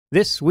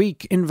This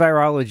Week in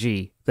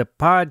Virology, the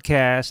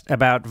podcast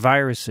about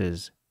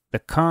viruses, the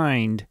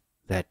kind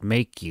that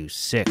make you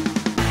sick.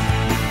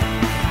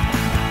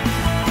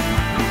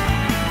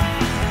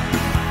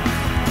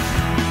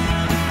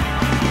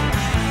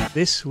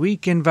 This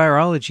Week in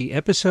Virology,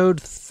 episode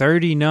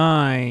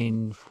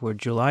 39 for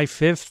July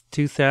 5th,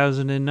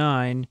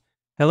 2009.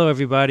 Hello,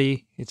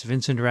 everybody. It's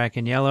Vincent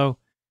Racaniello.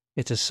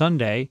 It's a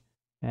Sunday,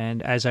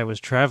 and as I was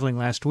traveling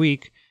last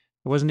week,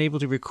 I wasn't able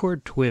to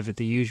record TWiV at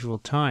the usual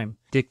time.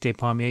 Dick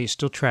Despommier is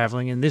still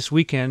traveling, and this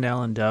weekend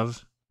Alan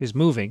Dove is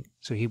moving,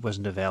 so he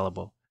wasn't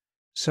available.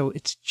 So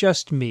it's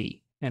just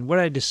me, and what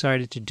I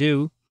decided to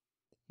do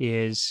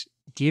is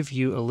give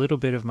you a little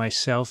bit of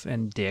myself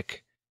and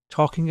Dick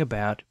talking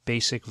about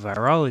basic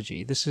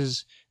virology. This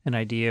is an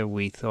idea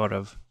we thought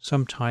of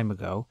some time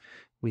ago.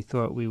 We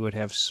thought we would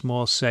have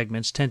small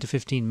segments, 10 to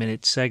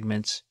 15-minute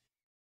segments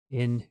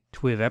in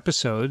TWiV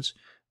episodes,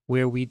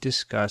 where we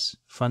discuss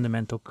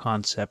fundamental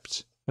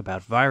concepts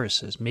about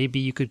viruses. Maybe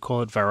you could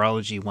call it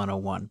Virology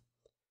 101.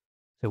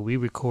 So we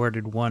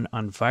recorded one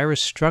on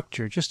virus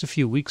structure just a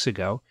few weeks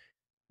ago,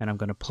 and I'm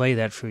going to play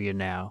that for you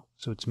now.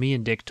 So it's me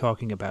and Dick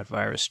talking about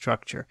virus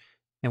structure.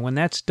 And when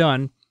that's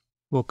done,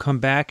 we'll come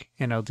back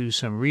and I'll do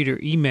some reader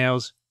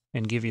emails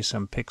and give you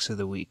some picks of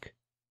the week.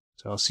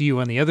 So I'll see you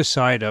on the other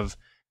side of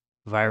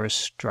virus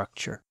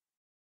structure.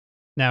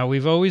 Now,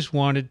 we've always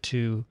wanted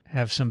to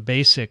have some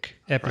basic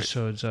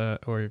episodes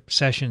or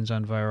sessions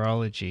on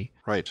virology.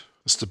 Right.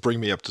 It's to bring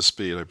me up to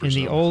speed, I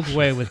presume. In the old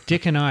way with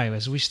Dick and I,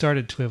 as we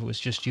started TWiV, it was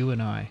just you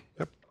and I.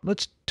 Yep.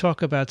 Let's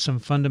talk about some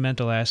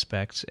fundamental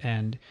aspects,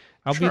 and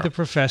I'll be the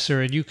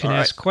professor, and you can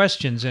ask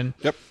questions. And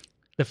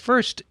the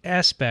first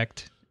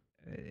aspect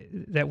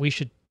that we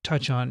should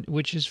touch on,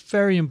 which is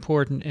very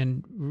important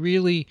and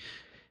really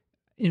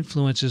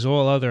influences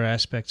all other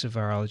aspects of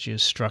virology,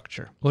 is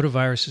structure. What do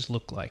viruses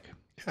look like?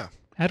 Yeah.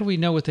 How do we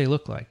know what they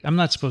look like? I'm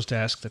not supposed to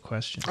ask the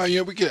question. Oh,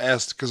 yeah, we could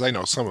ask, because I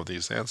know some of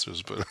these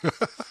answers, but...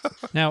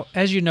 Now,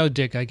 as you know,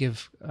 Dick, I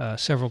give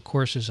several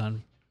courses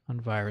on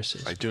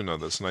viruses. I do know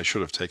this, and I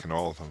should have taken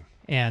all of them.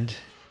 And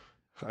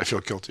I feel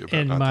guilty about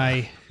in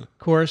my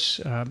course,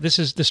 this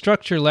is the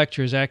structure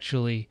lecture is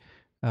actually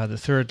the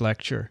third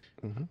lecture.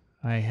 Mm-hmm.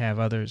 I have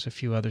a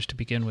few others to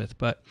begin with,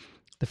 but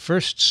the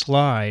first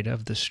slide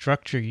of the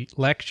structure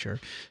lecture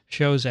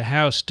shows a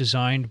house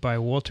designed by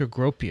Walter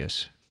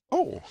Gropius.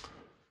 Oh,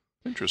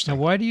 interesting. Now,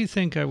 why do you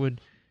think I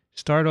would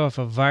start off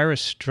a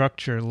virus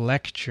structure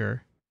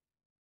lecture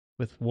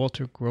with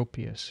Walter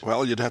Gropius?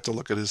 Well, you'd have to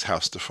look at his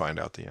house to find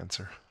out the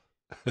answer.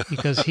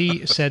 Because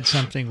he said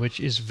something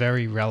which is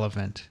very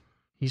relevant.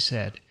 He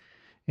said,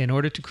 in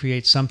order to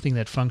create something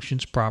that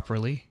functions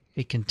properly,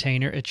 a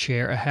container, a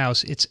chair, a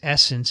house, its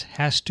essence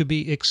has to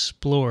be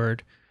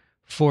explored,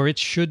 for it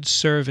should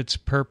serve its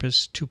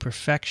purpose to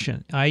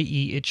perfection,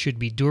 i.e., it should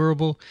be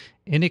durable,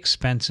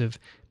 inexpensive,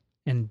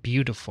 and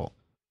beautiful.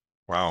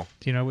 Wow.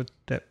 Do you know what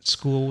that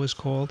school was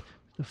called?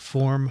 The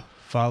Form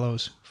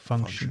Follows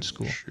Function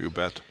School. You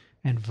bet.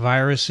 And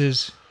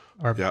viruses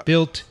are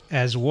built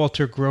as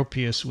Walter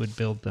Gropius would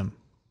build them.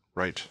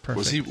 Right.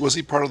 Perfect. Was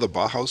he part of the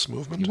Bauhaus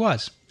movement? He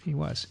was.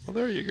 Well,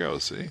 there you go,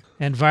 see?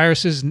 And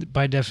viruses,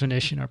 by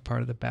definition, are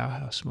part of the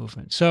Bauhaus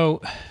movement.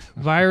 So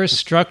virus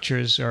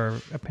structures are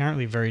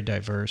apparently very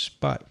diverse,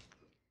 but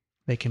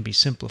they can be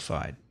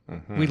simplified.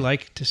 Mm-hmm. We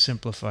like to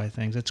simplify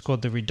things. It's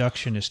called the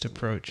reductionist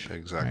approach.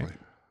 Exactly. Right?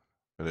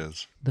 It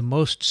is. The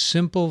most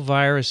simple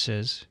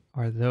viruses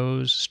are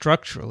those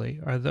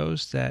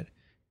that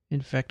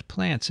infect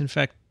plants. In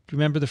fact,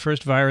 remember the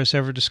first virus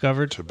ever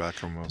discovered?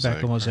 Tobacco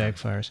mosaic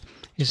virus.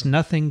 Is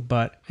nothing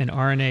but an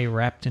RNA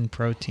wrapped in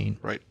protein.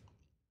 Right.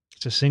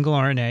 It's a single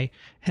RNA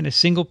and a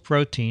single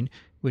protein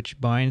which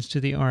binds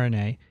to the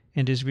RNA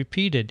and is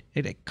repeated.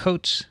 It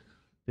coats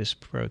this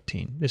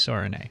protein, this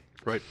RNA.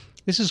 Right.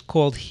 This is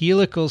called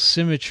helical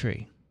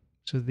symmetry.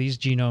 So these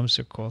genomes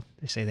are called,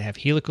 they say they have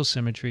helical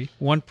symmetry,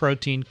 one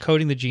protein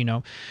coating the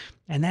genome,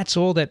 and that's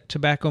all that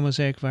tobacco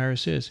mosaic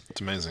virus is.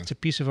 It's amazing. It's a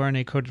piece of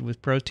RNA coated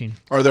with protein.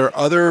 Are there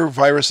other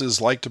viruses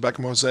like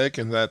tobacco mosaic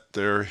in that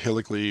they're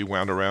helically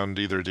wound around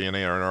either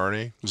DNA or an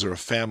RNA? Is there a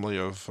family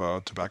of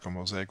tobacco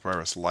mosaic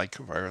virus-like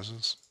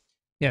viruses?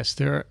 Yes,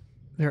 there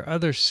are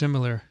other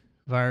similar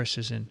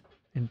viruses in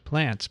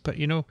plants, but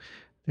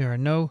there are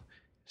no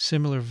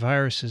similar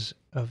viruses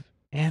of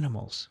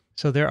animals.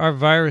 So there are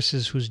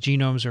viruses whose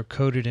genomes are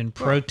coated in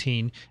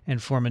protein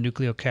and form a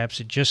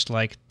nucleocapsid just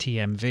like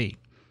TMV.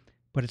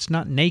 But it's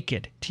not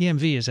naked.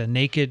 TMV is a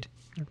naked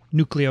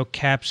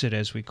nucleocapsid,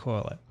 as we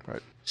call it.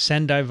 Right.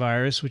 Sendai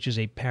virus, which is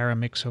a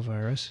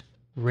paramyxovirus,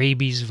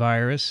 rabies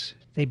virus,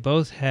 they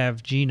both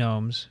have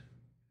genomes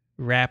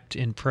wrapped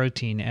in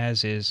protein,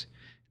 as is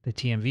the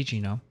TMV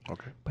genome.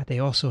 Okay. But they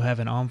also have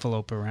an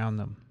envelope around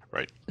them.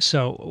 Right.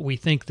 So we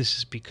think this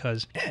is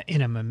because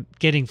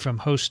getting from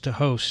host to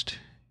host,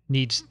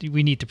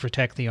 we need to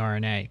protect the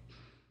RNA.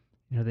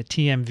 The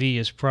TMV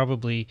is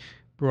probably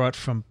brought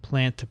from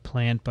plant to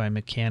plant by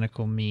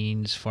mechanical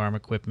means, farm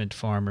equipment,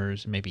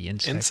 farmers, maybe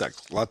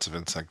insects. Lots of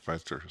insect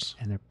vectors.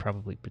 And they're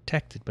probably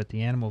protected, but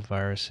the animal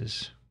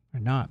viruses are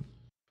not.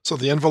 So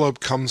the envelope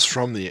comes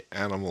from the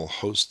animal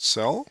host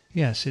cell?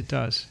 Yes, it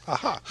does.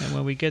 Aha. And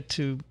when we get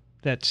to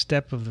that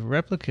step of the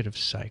replicative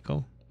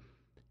cycle,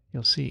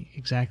 you'll see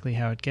exactly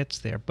how it gets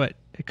there. But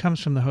it comes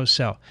from the host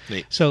cell.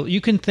 Neat. So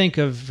you can think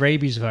of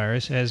rabies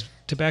virus as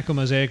tobacco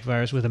mosaic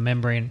virus with a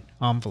membrane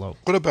envelope.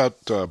 What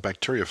about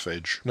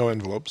bacteriophage? No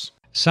envelopes?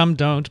 Some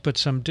don't, but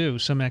some do.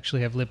 Some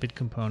actually have lipid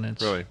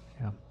components. Really?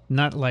 Yeah.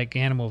 Not like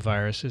animal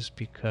viruses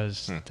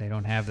because they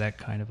don't have that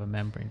kind of a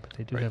membrane, but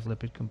they do Right. have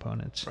lipid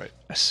components. Right.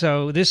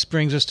 So this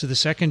brings us to the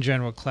second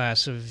general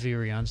class of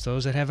virions,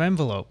 those that have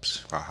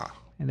envelopes. Aha.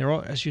 And they're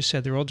all, as you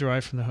said, they're all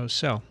derived from the host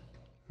cell.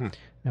 Now,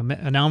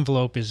 an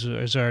envelope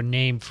is our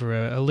name for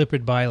a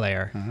lipid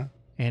bilayer.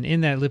 And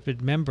in that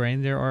lipid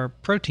membrane, there are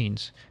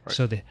proteins. Right.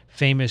 So the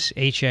famous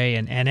HA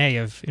and NA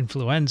of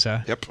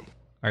influenza Yep.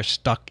 are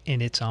stuck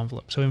in its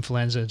envelope. So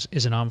influenza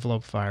is an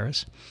envelope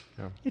virus.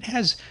 Yeah. It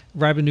has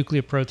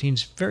ribonuclear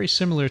proteins very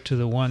similar to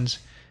the ones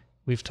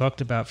we've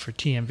talked about for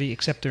TMV,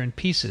 except they're in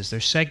pieces. They're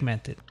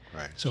segmented.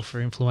 Right. So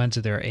for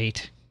influenza, there are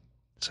 8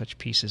 such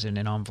pieces in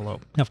an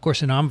envelope. Now, of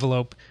course, an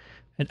envelope,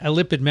 a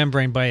lipid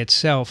membrane by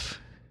itself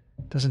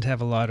doesn't have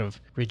a lot of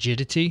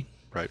rigidity.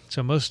 Right.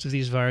 So most of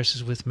these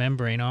viruses with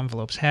membrane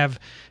envelopes have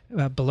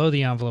below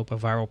the envelope a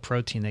viral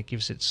protein that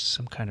gives it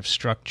some kind of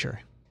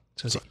structure.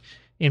 So the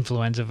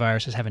influenza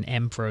viruses have an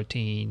M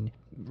protein.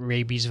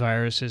 Rabies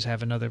viruses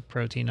have another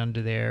protein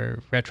under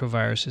there.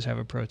 Retroviruses have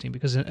a protein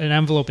because an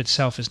envelope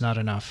itself is not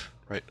enough.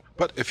 Right.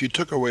 But if you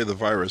took away the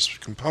virus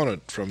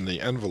component from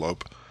the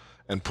envelope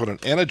and put an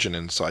antigen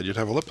inside, you'd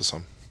have a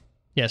liposome,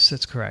 Yes,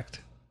 that's correct.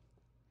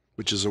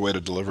 which is a way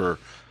to deliver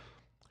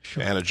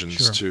Sure. antigens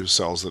Sure. to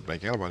cells that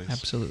make antibodies.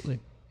 Absolutely.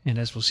 And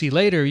as we'll see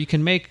later, you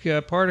can make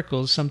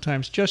particles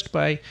sometimes just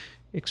by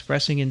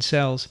expressing in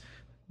cells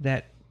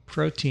that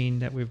protein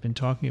that we've been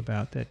talking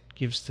about that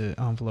gives the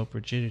envelope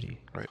rigidity.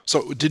 Right.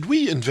 So did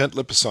we invent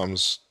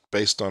liposomes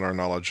based on our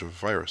knowledge of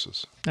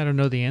viruses? I don't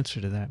know the answer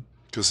to that.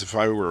 Because if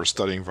I were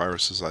studying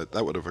viruses,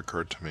 that would have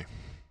occurred to me.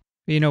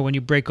 You know, when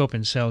you break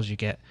open cells, you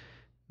get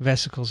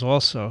vesicles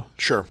also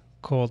Sure.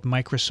 called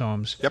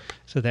microsomes. Yep.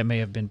 So that may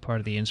have been part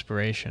of the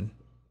inspiration.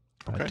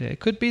 But Okay. it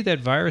could be that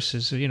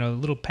viruses,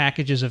 little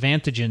packages of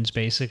antigens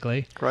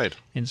basically Right.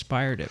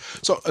 inspired it.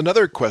 So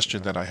another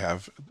question that I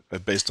have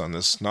based on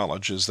this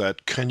knowledge is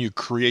that can you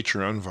create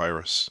your own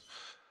virus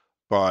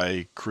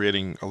by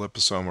creating a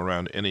liposome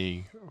around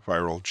any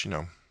viral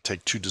genome?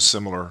 Take 2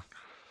 dissimilar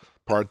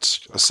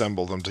parts,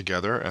 assemble them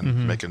together,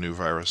 and make a new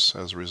virus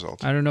as a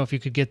result. I don't know if you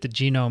could get the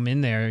genome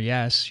in there.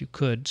 Yes, you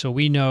could. So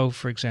we know,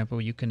 for example,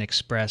 you can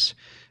express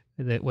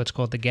what's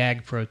called the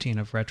GAG protein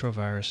of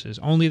retroviruses,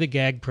 only the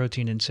GAG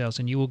protein in cells,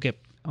 and you will get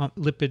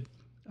lipid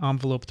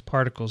enveloped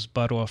particles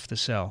butt off the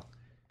cell.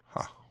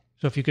 Huh.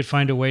 So if you could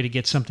find a way to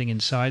get something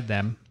inside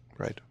them,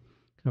 Right.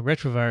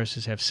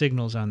 retroviruses have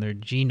signals on their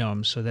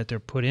genomes so that they're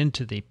put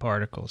into the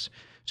particles.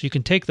 So you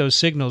can take those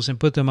signals and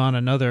put them on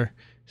another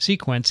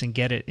sequence and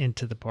get it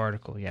into the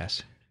particle,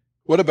 yes.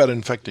 What about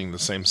infecting the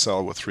same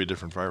cell with 3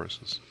 different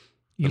viruses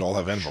that all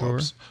have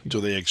envelopes? Sure.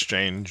 Do they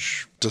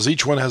exchange? Does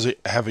each one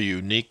have a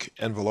unique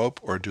envelope,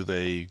 or do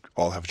they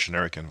all have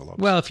generic envelopes?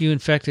 Well, if you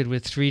infected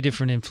with 3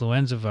 different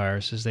influenza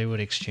viruses, they would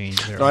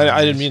exchange their No,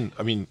 I didn't RNAs. mean.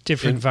 I mean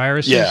Different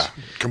viruses? Yeah,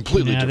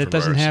 completely No, different. that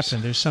doesn't viruses.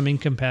 happen. There's some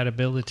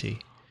incompatibility.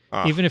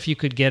 Even if you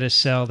could get a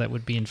cell that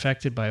would be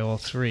infected by all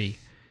 3,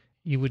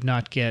 you would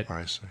not get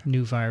I see.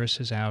 new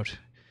viruses out.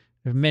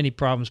 There are many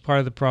problems. Part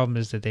of the problem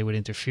is that they would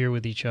interfere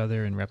with each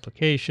other in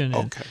replication.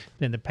 And Okay.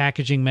 then the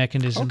packaging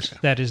mechanisms, Okay.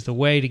 that is the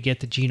way to get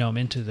the genome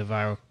into the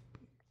viral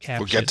capsid,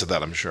 We'll get to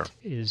that, I'm sure.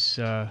 is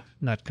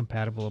not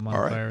compatible among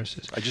All right.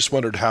 viruses. I just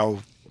wondered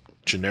how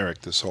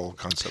generic this whole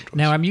concept was.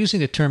 Now, I'm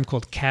using a term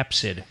called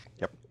capsid,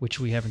 Yep. which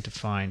we haven't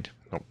defined.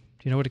 Nope.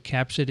 Do you know what a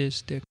capsid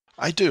is, Dick?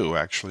 I do,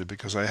 actually,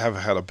 because I have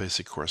had a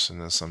basic course in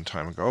this some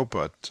time ago,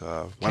 but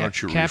why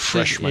don't you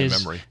refresh Capsid my is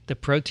memory? the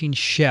protein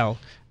shell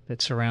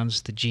that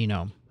surrounds the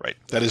genome. Right.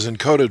 That is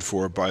encoded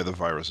for by the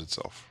virus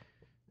itself.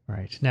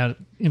 Right. Now,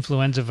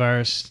 influenza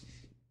virus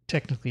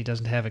technically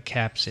doesn't have a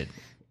capsid.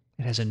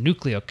 It has a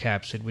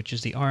nucleocapsid, which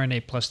is the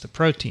RNA plus the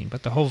protein,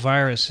 but the whole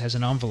virus has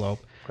an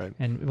envelope. Right.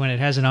 And when it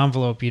has an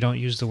envelope, you don't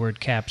use the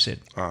word capsid.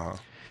 Uh-huh.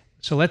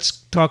 So let's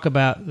talk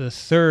about the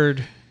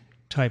third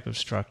type of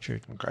structure.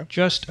 Okay.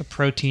 Just a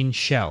protein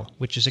shell,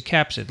 which is a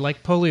capsid,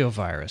 like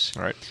poliovirus.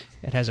 All right.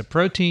 It has a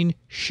protein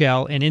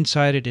shell, and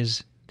inside it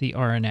is the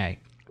RNA.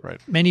 Right.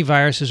 Many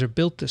viruses are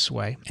built this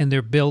way, and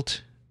they're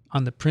built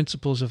on the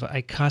principles of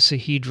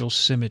icosahedral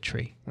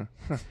symmetry.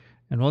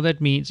 And all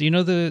that means, you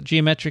know the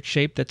geometric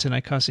shape that's an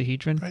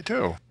icosahedron? I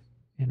do.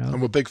 You know,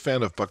 I'm a big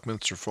fan of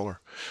Buckminster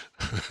Fuller.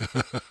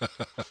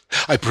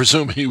 I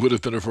presume he would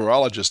have been a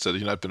virologist had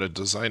he not been a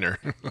designer.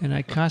 an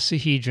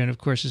icosahedron, of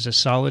course, is a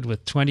solid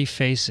with 20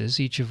 faces,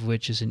 each of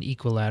which is an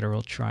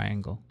equilateral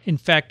triangle. In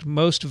fact,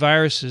 most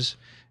viruses,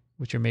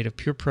 which are made of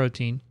pure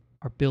protein,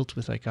 are built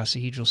with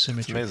icosahedral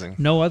symmetry. That's amazing.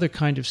 No other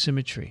kind of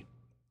symmetry.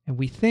 And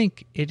we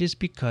think it is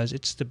because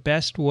it's the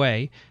best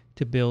way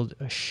to build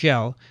a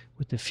shell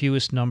with the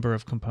fewest number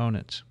of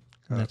components.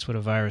 And that's what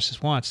a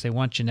virus wants. They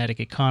want genetic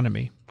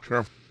economy.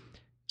 Sure.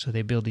 So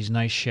they build these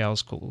nice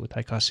shells with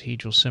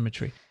icosahedral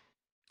symmetry.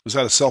 Is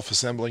that a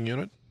self-assembling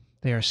unit?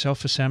 They are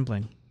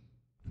self-assembling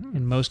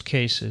in most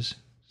cases.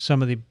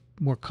 Some of the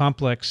more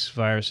complex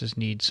viruses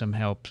need some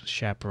help,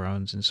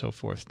 chaperones and so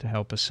forth, to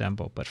help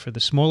assemble. But for the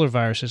smaller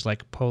viruses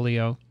like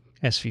polio,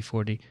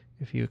 SV40,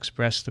 if you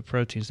express the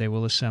proteins, they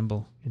will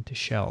assemble into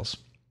shells.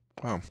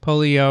 Wow.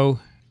 Polio,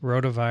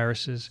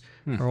 rotaviruses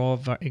are all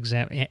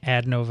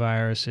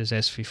adenoviruses,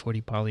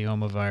 SV40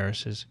 polyoma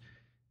viruses.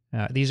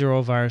 These are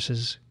all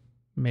viruses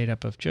made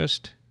up of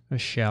just a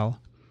shell,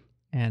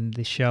 and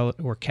the shell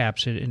or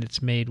capsid, and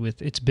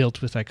it's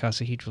built with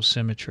icosahedral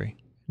symmetry.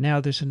 Now,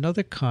 there's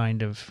another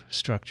kind of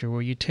structure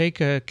where you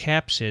take a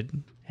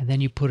capsid and then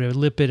you put a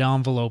lipid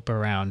envelope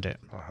around it.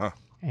 Uh-huh.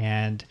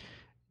 And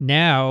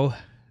now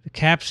the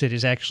capsid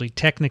is actually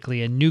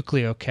technically a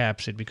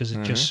nucleocapsid because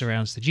it just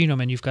surrounds the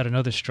genome, and you've got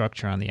another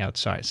structure on the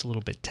outside. It's a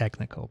little bit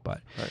technical,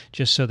 but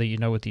just so that you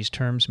know what these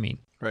terms mean.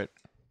 Right.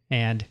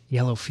 And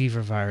yellow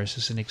fever virus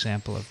is an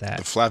example of that.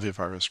 The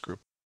flavivirus group.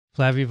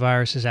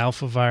 Flaviviruses,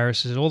 alpha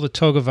viruses, all the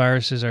toga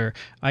viruses are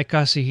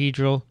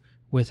icosahedral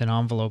with an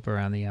envelope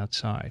around the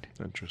outside.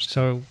 Interesting.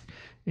 So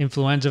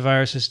influenza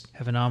viruses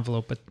have an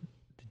envelope, but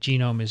the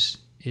genome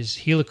is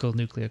helical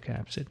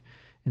nucleocapsid.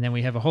 And then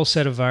we have a whole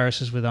set of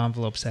viruses with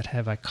envelopes that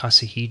have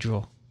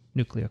icosahedral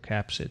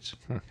nucleocapsids.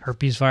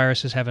 Herpes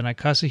viruses have an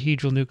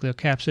icosahedral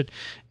nucleocapsid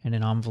and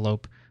an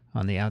envelope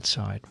on the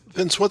outside.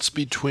 Vince, what's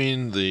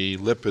between the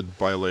lipid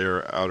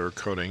bilayer outer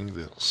coating,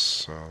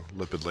 this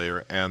lipid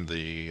layer, and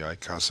the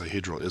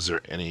icosahedral? Is there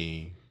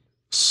any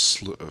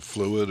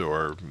fluid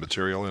or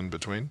material in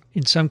between?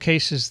 In some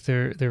cases,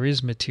 there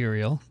is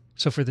material.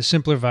 So for the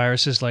simpler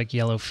viruses like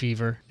yellow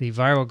fever, the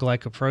viral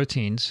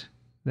glycoproteins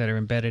that are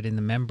embedded in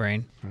the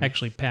membrane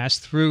actually pass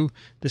through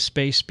the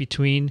space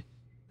between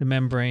the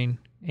membrane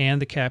and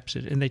the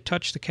capsid, and they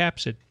touch the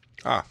capsid.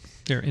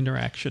 Their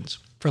interactions.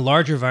 For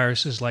larger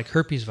viruses like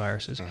herpes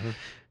viruses,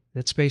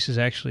 that space is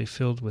actually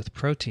filled with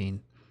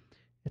protein.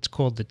 It's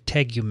called the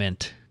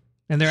tegument.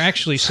 And they're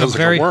actually Sounds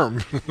like a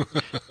worm.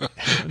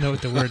 I don't know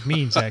what the word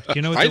means, actually.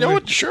 You know what I know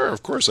it, sure,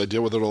 of course. I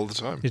deal with it all the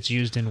time. It's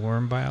used in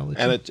worm biology.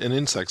 And in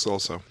insects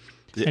also.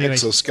 The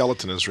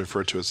exoskeleton is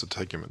referred to as the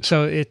tegument.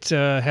 So it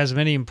has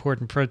many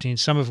important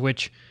proteins, some of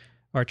which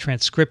are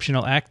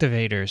transcriptional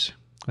activators.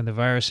 When the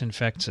virus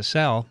infects a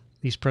cell,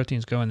 these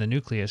proteins go in the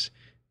nucleus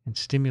and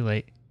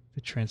stimulate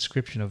the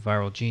transcription of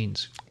viral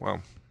genes. Wow.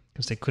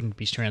 Because they couldn't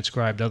be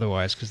transcribed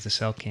otherwise because the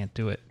cell can't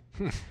do it.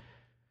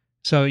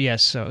 So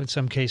yes, so in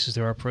some cases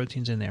there are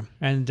proteins in there.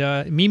 And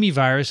Mimi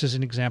virus is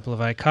an example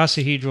of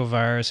icosahedral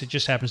virus. It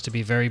just happens to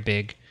be very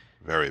big.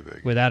 Very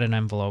big. Without an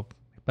envelope.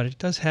 But it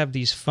does have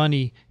these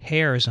funny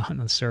hairs on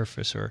the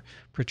surface or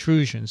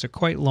protrusions. They're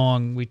quite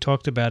long. We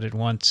talked about it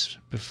once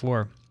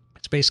before.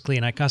 It's basically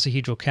an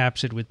icosahedral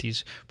capsid with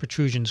these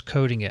protrusions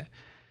coating it.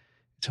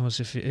 It's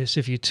almost as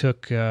if you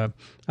took a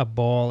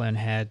ball and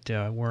had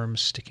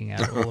worms sticking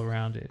out all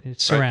around it. It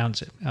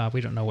surrounds it.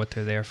 We don't know what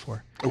they're there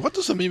for. What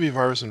does the amoeba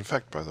virus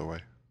infect, by the way?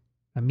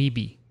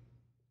 Amoebae.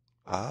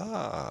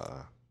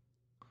 Oh,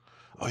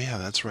 yeah,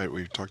 that's right.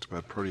 We talked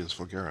about Proteus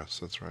vulgaris.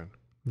 That's right.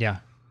 Yeah,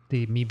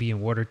 the amoebae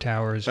in water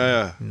towers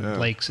and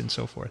lakes and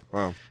so forth.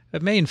 Wow.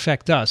 It may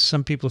infect us.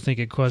 Some people think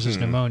it causes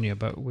pneumonia,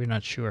 but we're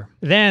not sure.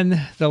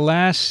 Then the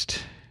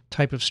last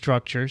type of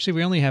structure, see,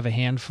 we only have a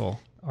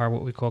handful, are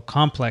what we call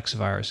complex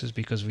viruses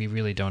because we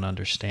really don't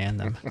understand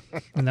them.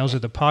 And those are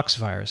the pox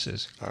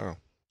viruses. Oh.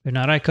 They're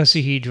not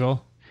icosahedral.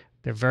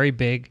 They're very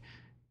big.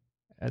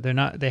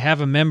 They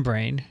have a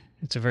membrane.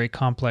 It's a very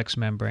complex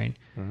membrane.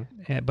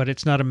 But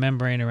it's not a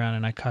membrane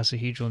around an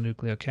icosahedral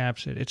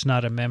nucleocapsid. It's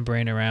not a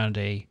membrane around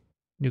a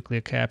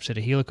nucleocapsid,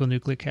 a helical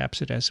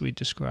nucleocapsid, as we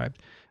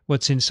described.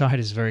 What's inside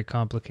is very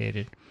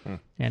complicated.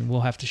 And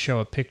we'll have to show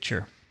a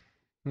picture.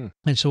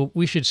 And so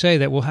we should say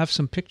that we'll have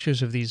some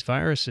pictures of these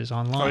viruses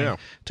online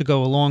to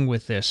go along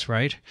with this,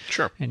 right?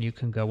 Sure. And you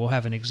can go, we'll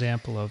have an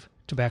example of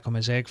tobacco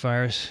mosaic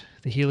virus,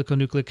 the helical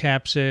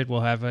nucleocapsid.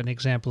 We'll have an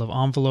example of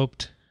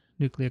enveloped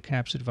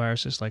nucleocapsid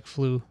viruses like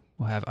flu.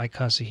 We'll have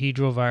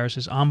icosahedral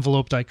viruses,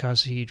 enveloped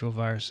icosahedral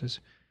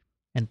viruses,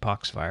 and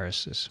pox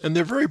viruses. And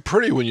they're very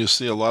pretty when you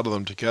see a lot of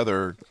them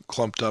together,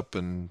 clumped up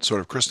and sort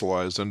of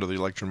crystallized under the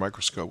electron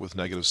microscope with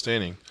negative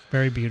staining.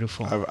 Very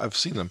beautiful. I've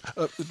seen them.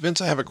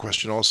 Vince, I have a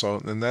question also,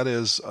 and that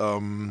is,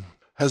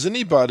 has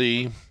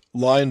anybody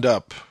lined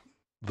up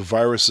the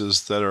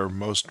viruses that are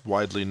most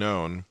widely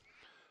known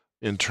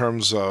in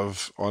terms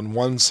of, on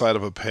one side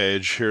of a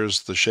page,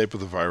 here's the shape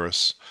of the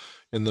virus,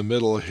 in the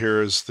middle,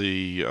 here's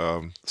the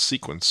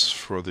sequence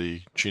for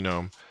the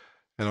genome,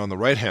 and on the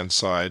right-hand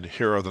side,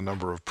 here are the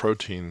number of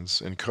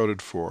proteins encoded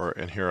for,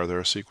 and here are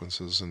their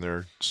sequences and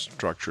their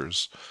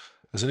structures.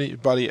 Has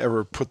anybody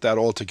ever put that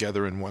all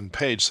together in one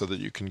page so that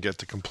you can get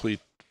the complete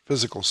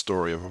physical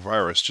story of a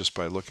virus just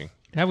by looking?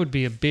 That would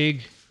be a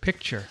big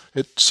picture.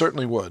 It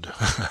certainly would.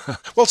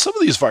 Well, some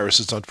of these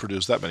viruses don't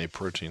produce that many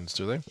proteins,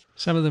 do they?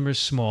 Some of them are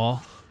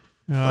small.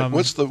 Like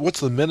what's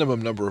the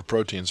minimum number of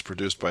proteins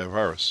produced by a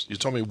virus? You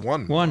told me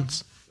one.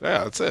 Once.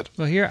 Yeah, that's it.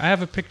 Well, here, I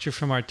have a picture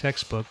from our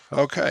textbook.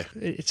 Okay.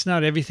 It's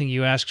not everything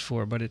you asked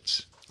for, but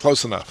it's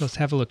Close enough. Let's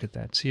have a look at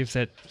that. See if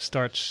that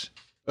starts.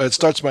 It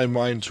starts my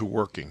mind to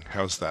working.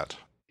 How's that?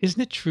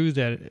 Isn't it true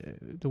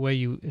that the way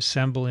you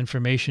assemble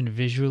information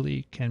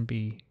visually can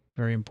be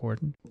very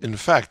important? In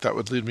fact, that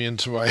would lead me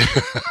into my...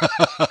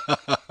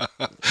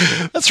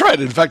 That's right.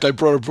 In fact, I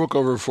brought a book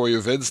over for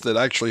you, Vince, that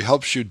actually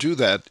helps you do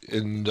that.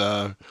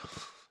 And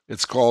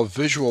it's called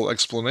Visual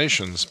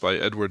Explanations by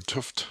Edward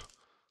Tufte.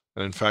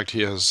 And in fact,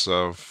 he has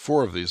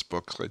 4 of these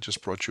books. I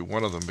just brought you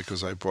one of them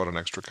because I brought an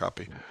extra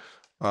copy.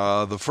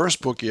 The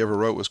first book he ever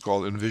wrote was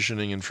called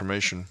Envisioning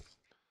Information.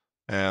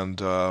 And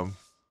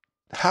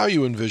how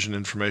you envision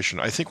information.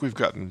 I think we've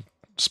gotten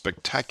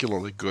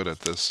spectacularly good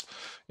at this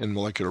in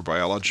molecular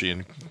biology.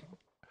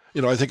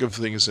 And, I think of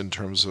things in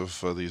terms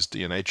of these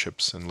DNA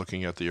chips and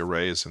looking at the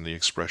arrays and the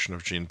expression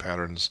of gene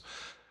patterns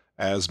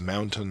as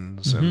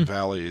mountains and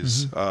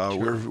valleys.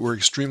 Sure. We're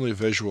extremely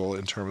visual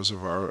in terms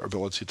of our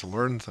ability to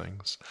learn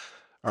things.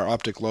 Our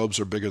optic lobes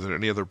are bigger than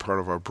any other part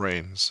of our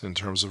brains in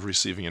terms of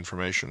receiving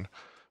information,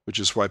 which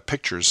is why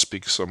pictures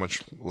speak so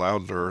much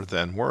louder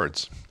than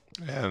words.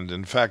 And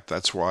in fact,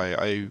 that's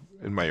why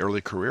in my early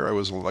career, I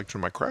was an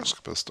electron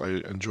microscopist. I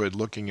enjoyed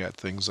looking at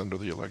things under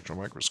the electron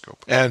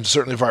microscope. And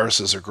certainly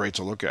viruses are great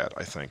to look at,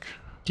 I think.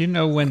 Do you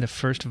know when the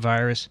first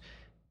virus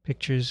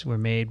pictures were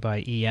made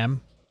by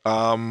EM?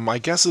 My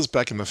guess is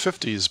back in the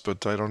 50s,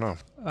 but I don't know.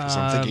 Because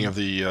I'm thinking of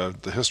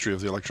the history of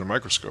the electron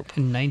microscope.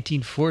 In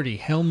 1940,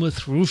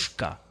 Helmuth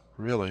Rufka.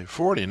 Really?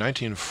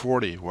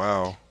 1940,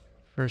 wow.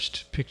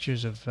 First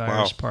pictures of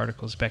virus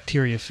particles,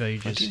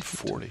 bacteriophages.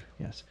 1940.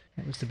 Yes.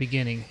 That was the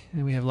beginning.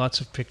 And we have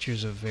lots of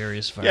pictures of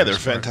various virus Yeah, they're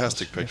particles.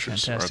 fantastic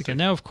pictures. They're fantastic. And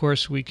now, of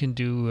course, we can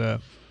do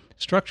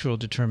structural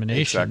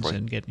determinations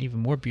and get even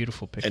more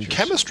beautiful pictures. And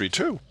chemistry,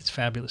 too. It's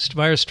fabulous.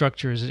 Virus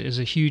structure is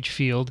a huge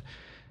field.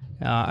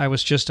 I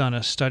was just on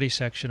a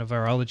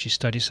virology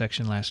study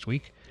section last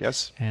week.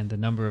 Yes. And the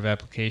number of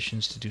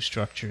applications to do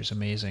structure is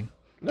amazing.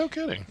 No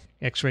kidding.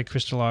 X-ray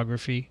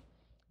crystallography,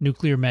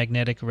 nuclear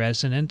magnetic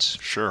resonance.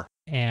 Sure.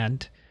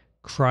 And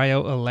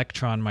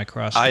cryo-electron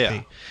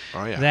microscopy.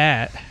 Oh, yeah.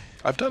 That...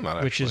 I've done that,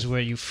 actually. Which is where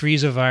you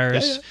freeze a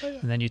virus,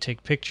 and then you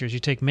take pictures.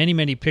 You take many,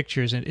 many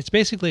pictures, and it's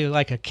basically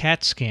like a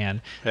CAT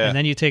scan. Yeah. And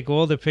then you take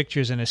all the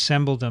pictures and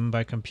assemble them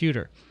by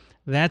computer.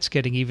 That's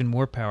getting even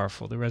more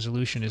powerful. The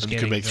resolution is getting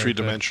you can make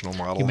three-dimensional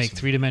models. You make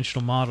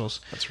three-dimensional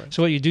models. That's right.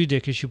 So what you do,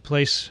 Dick, is you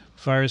place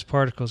virus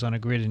particles on a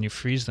grid and you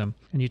freeze them,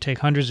 and you take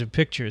hundreds of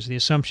pictures, the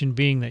assumption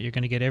being that you're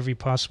going to get every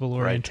possible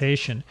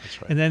orientation. Right.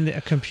 That's right. And then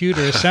a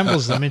computer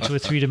assembles them into a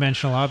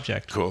three-dimensional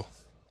object. Cool.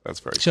 That's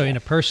very So cool. in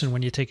a person,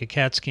 when you take a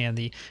CAT scan,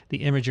 the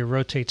imager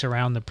rotates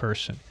around the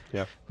person.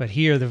 Yeah. But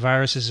here, the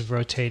virus is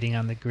rotating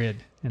on the grid.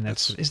 And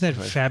isn't that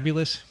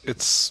fabulous?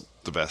 It's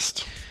the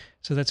best.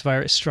 So that's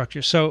virus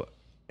structure. So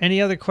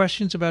any other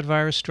questions about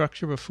virus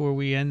structure before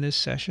we end this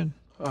session?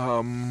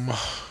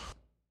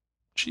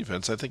 Gee,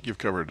 Vince, I think you've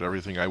covered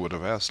everything I would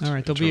have asked. All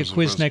right, there'll be a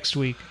quiz next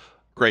week.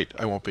 Great,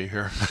 I won't be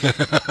here.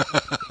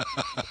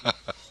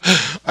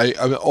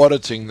 I'm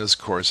auditing this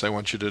course, I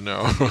want you to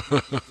know.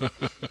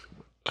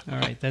 All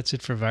right, that's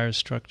it for virus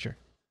structure.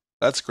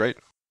 That's great.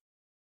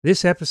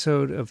 This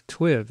episode of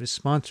TWiV is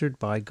sponsored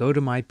by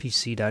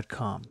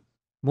GoToMyPC.com.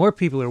 More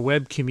people are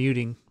web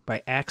commuting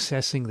by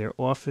accessing their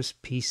office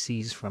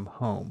PCs from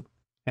home.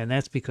 And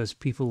that's because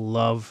people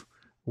love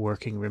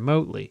working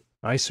remotely.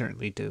 I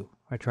certainly do.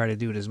 I try to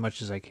do it as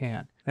much as I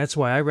can. That's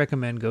why I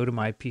recommend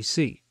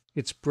GoToMyPC.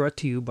 It's brought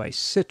to you by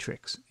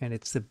Citrix, and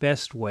it's the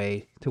best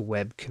way to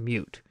web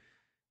commute.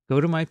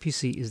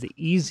 GoToMyPC is the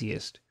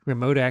easiest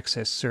remote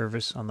access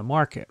service on the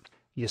market.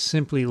 You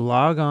simply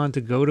log on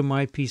to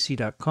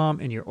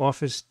GoToMyPC.com and your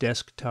Office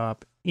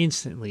desktop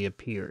instantly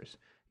appears.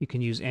 You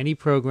can use any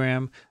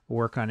program,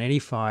 work on any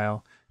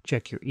file,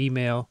 check your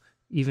email,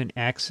 even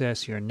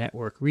access your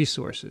network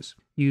resources.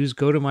 Use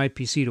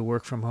GoToMyPC to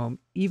work from home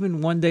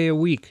even one day a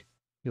week.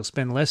 You'll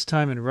spend less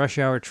time in rush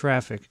hour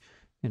traffic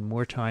and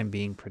more time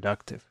being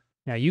productive.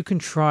 Now you can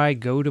try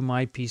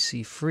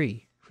GoToMyPC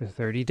free for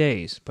 30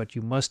 days, but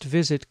you must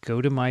visit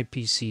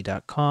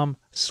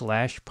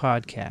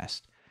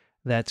GoToMyPC.com/podcast.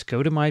 That's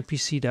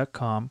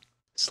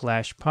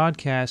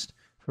GoToMyPC.com/podcast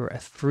for a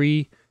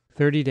free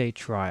 30-day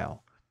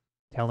trial.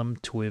 Tell them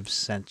TWiV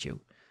sent you.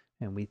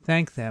 And we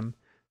thank them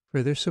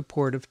for their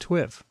support of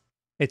TWiV.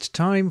 It's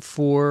time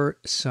for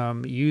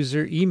some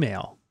user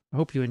email. I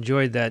hope you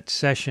enjoyed that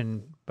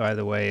session, by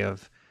the way,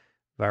 of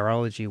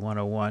Virology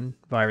 101,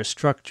 Virus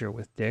Structure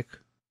with Dick.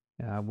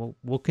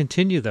 We'll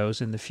continue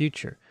those in the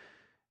future.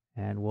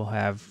 And we'll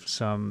have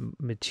some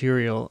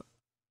material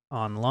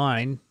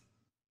online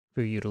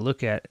for you to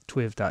look at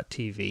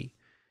TWiV.tv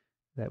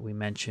that we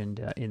mentioned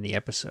in the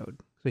episode.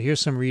 So here's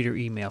some reader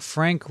email.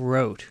 Frank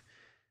wrote,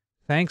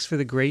 "Thanks for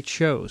the great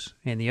shows,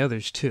 and the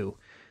others too.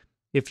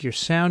 If your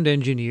sound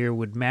engineer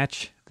would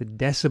match the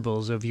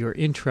decibels of your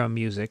intro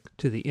music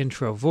to the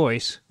intro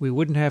voice, we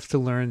wouldn't have to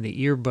learn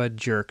the earbud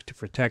jerk to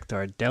protect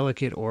our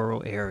delicate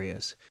oral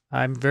areas."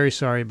 I'm very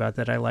sorry about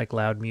that. I like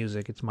loud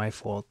music. It's my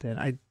fault. And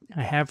I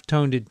have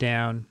toned it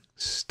down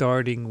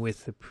starting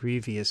with the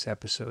previous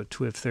episode,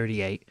 TWiV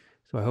 38.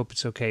 So I hope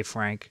it's okay,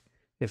 Frank.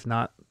 If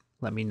not,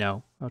 let me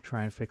know. I'll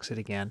try and fix it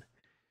again.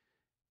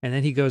 And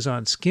then he goes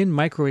on, skin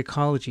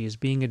microecology is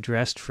being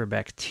addressed for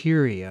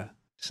bacteria.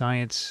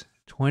 Science,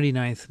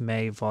 29th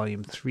May,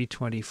 volume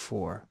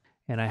 324.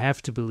 And I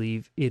have to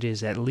believe it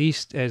is at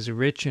least as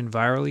rich in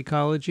viral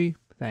ecology.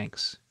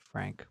 Thanks,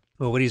 Frank.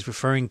 Well, what he's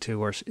referring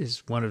to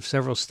is one of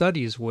several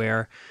studies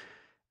where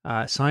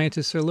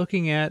scientists are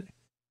looking at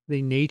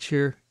the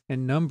nature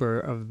and number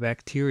of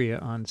bacteria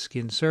on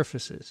skin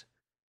surfaces.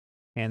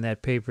 And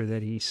that paper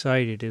that he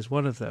cited is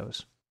one of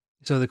those.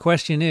 So the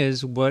question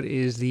is, what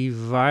is the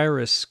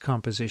virus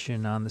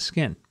composition on the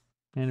skin?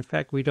 And in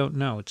fact, we don't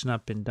know. It's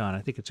not been done. I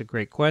think it's a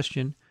great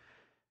question,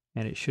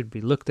 and it should be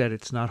looked at.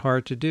 It's not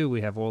hard to do.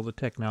 We have all the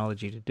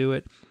technology to do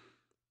it,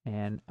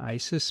 and I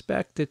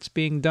suspect it's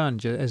being done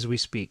as we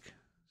speak.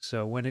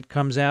 So when it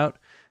comes out,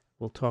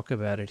 we'll talk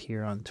about it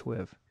here on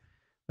TWiV.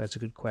 That's a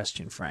good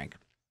question, Frank.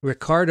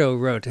 Ricardo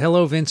wrote,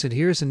 hello, Vincent.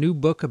 Here's a new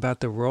book about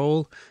the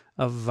role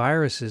of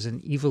viruses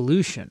in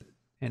evolution,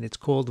 and it's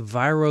called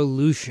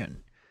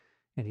Virolution.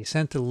 And he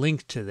sent a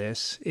link to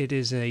this. It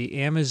is a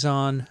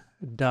Amazon.com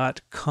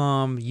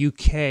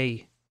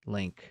UK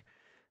link.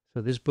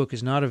 So this book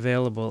is not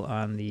available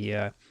on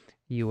the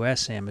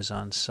US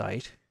Amazon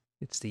site.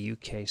 It's the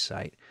UK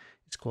site.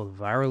 It's called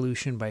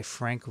Virolution by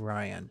Frank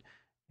Ryan.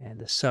 And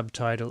the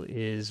subtitle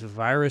is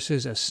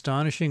Viruses'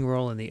 Astonishing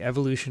Role in the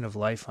Evolution of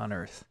Life on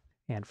Earth.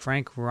 And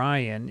Frank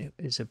Ryan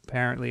is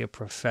apparently a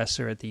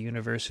professor at the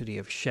University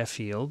of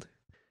Sheffield.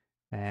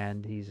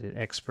 And he's an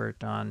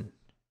expert on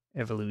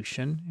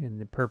evolution.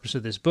 And the purpose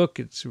of this book,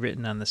 it's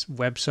written on this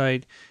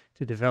website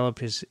to develop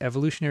his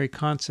evolutionary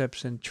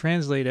concepts and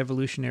translate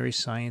evolutionary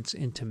science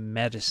into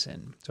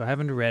medicine. So I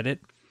haven't read it,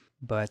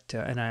 but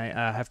and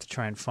I have to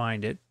try and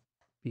find it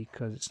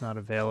because it's not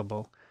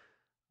available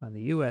on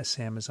the U.S.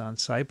 Amazon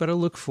site, but I'll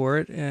look for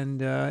it.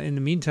 And in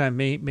the meantime,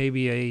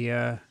 maybe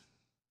a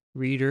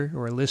reader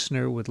or a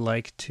listener would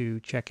like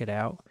to check it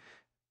out.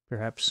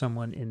 Perhaps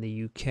someone in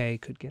the UK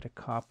could get a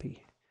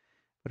copy.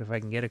 But if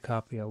I can get a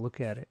copy, I'll look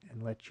at it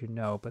and let you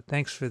know. But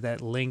thanks for that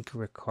link,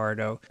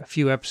 Ricardo. A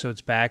few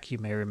episodes back, you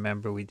may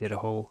remember we did a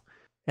whole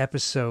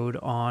episode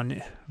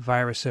on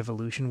virus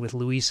evolution with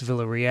Luis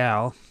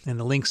Villarreal. And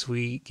the links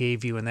we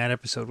gave you in that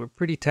episode were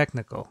pretty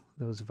technical,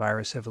 those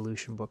virus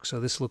evolution books.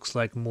 So this looks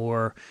like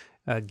more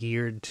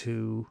geared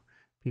to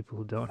people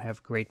who don't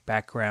have great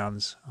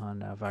backgrounds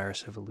on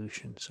virus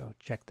evolution. So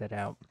check that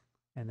out.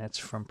 And that's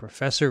from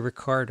Professor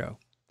Ricardo.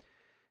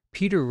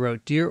 Peter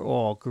wrote, Dear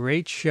all,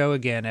 great show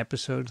again,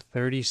 episode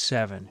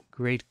 37.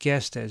 Great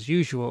guest as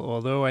usual,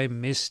 although I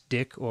missed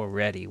Dick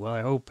already. Well,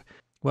 I hope,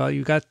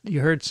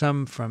 you heard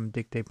some from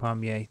Dick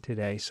Despommier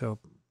today, so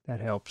that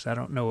helps. I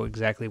don't know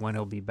exactly when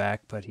he'll be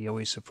back, but he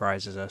always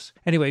surprises us.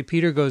 Anyway,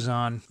 Peter goes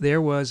on,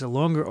 there was a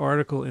longer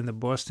article in the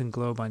Boston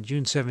Globe on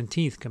June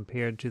 17th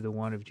compared to the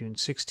one of June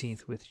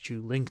 16th, which you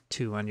linked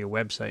to on your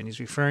website. And he's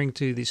referring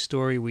to the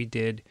story we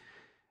did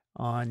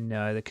on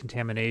the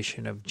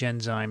contamination of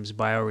Genzyme's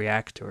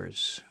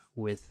bioreactors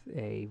with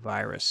a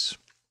virus.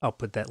 I'll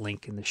put that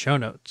link in the show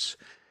notes.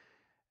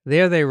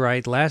 There they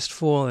write, last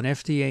fall an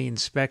FDA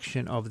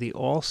inspection of the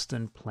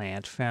Alston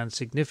plant found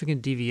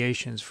significant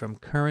deviations from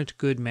current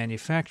good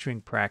manufacturing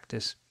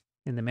practice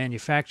in the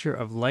manufacture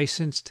of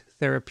licensed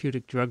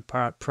therapeutic drug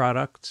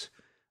products,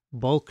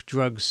 bulk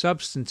drug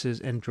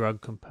substances, and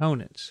drug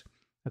components,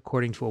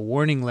 according to a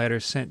warning letter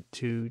sent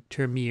to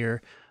TWiV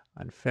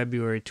on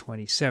February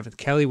 27th.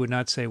 Kelly would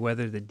not say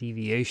whether the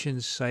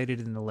deviations cited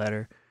in the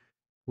letter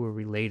were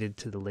related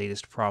to the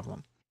latest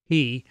problem.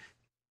 He,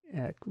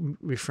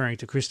 referring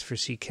to Christopher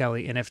C.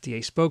 Kelly, an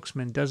FDA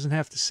spokesman, doesn't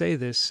have to say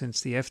this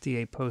since the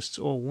FDA posts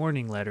all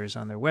warning letters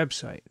on their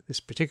website. This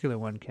particular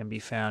one can be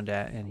found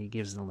at, and he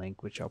gives the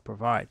link, which I'll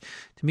provide.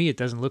 To me, it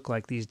doesn't look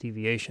like these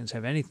deviations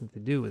have anything to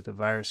do with the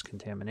virus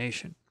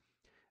contamination.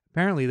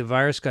 Apparently, the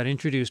virus got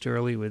introduced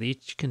early with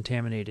each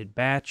contaminated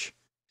batch,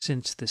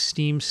 since the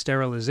steam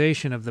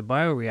sterilization of the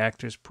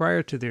bioreactors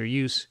prior to their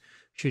use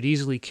should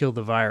easily kill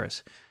the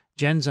virus.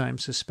 Genzyme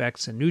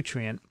suspects a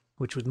nutrient,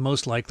 which would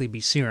most likely be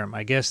serum.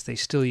 I guess they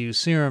still use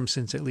serum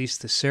since at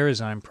least the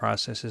Cerezyme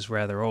process is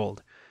rather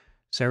old.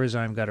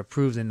 Cerezyme got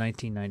approved in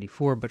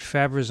 1994, but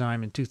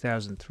Fabrazyme in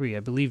 2003. I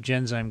believe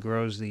Genzyme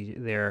grows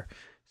their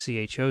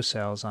CHO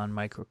cells on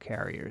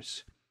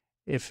microcarriers.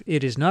 If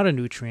it is not a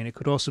nutrient, it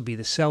could also be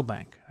the cell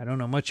bank. I don't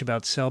know much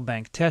about cell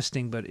bank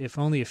testing, but if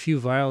only a few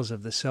vials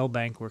of the cell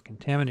bank were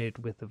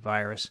contaminated with the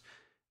virus,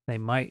 they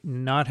might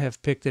not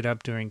have picked it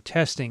up during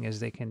testing,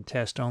 as they can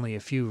test only a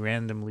few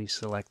randomly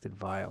selected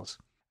vials.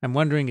 I'm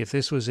wondering if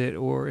this was it,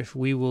 or if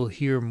we will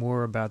hear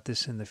more about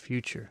this in the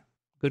future.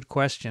 Good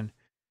question.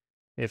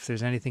 If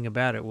there's anything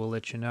about it, we'll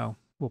let you know.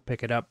 We'll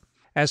pick it up.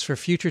 As for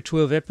future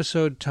TWiV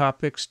episode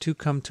topics to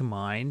come to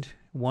mind,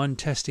 1,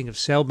 testing of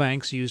cell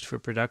banks used for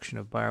production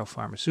of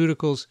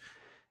biopharmaceuticals,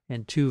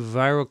 and 2,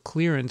 viral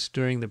clearance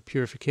during the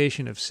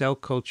purification of cell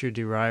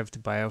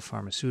culture-derived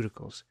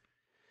biopharmaceuticals.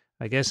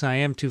 I guess I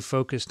am too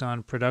focused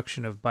on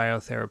production of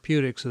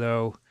biotherapeutics,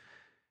 though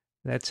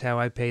that's how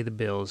I pay the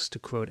bills, to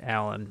quote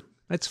Alan.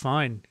 That's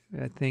fine.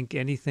 I think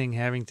anything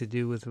having to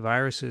do with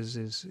viruses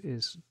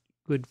is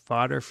good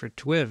fodder for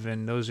TWiV,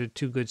 and those are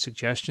two good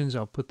suggestions.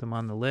 I'll put them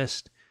on the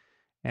list.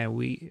 And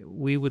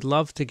we would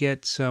love to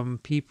get some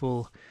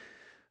people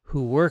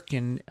who work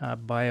in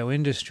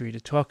bioindustry to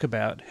talk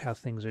about how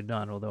things are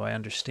done, although I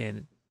understand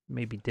it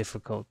may be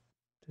difficult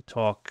to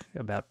talk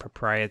about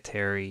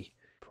proprietary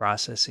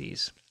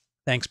processes.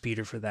 Thanks,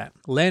 Peter, for that.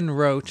 Len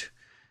wrote,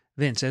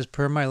 Vince, as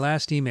per my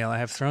last email, I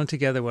have thrown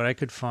together what I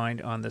could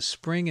find on the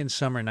spring and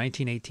summer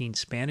 1918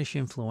 Spanish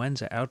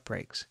influenza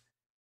outbreaks.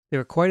 There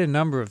were quite a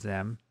number of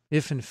them,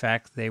 if in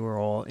fact they were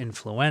all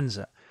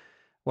influenza.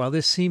 While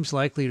this seems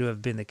likely to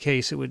have been the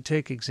case, it would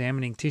take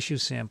examining tissue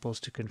samples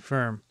to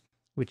confirm,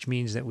 which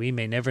means that we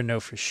may never know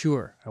for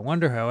sure. I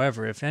wonder,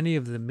 however, if any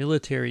of the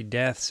military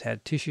deaths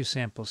had tissue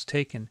samples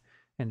taken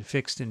and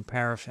fixed in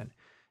paraffin.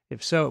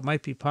 If so, it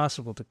might be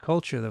possible to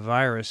culture the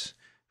virus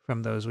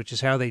from those, which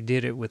is how they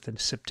did it with the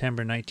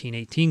September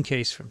 1918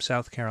 case from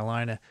South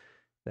Carolina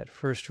that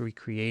first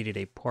recreated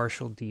a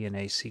partial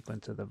DNA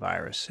sequence of the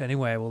virus.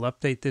 Anyway, I will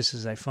update this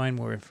as I find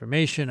more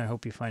information. I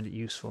hope you find it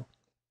useful.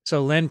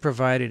 So Len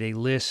provided a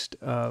list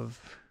of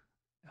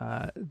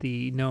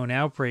the known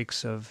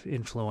outbreaks of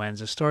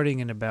influenza starting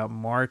in about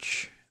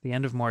March, the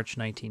end of March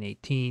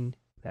 1918.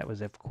 That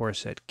was, of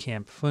course, at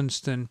Camp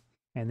Funston,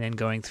 and then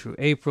going through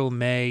April,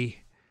 May,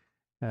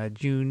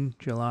 June,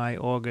 July,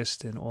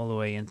 August, and all the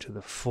way into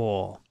the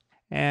fall.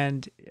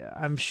 And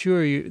I'm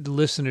sure the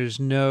listeners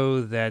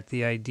know that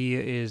the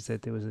idea is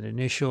that there was an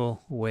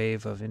initial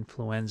wave of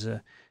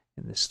influenza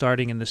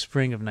starting in the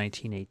spring of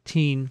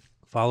 1918,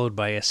 followed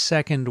by a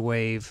second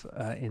wave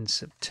in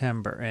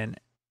September. And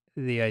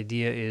the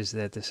idea is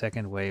that the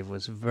second wave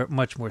was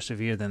much more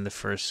severe than the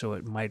first, so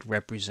it might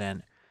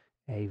represent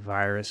a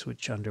virus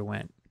which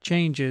underwent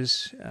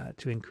changes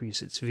to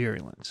increase its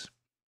virulence.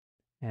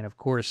 And of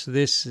course,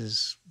 this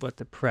is what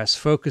the press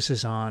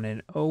focuses on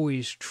and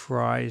always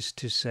tries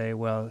to say,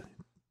 well,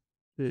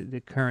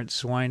 the current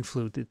swine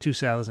flu, the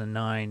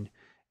 2009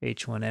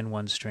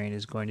 H1N1 strain,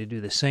 is going to do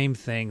the same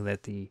thing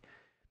that the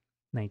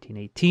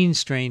 1918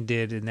 strain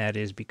did, and that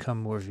is become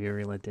more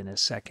virulent in a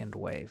second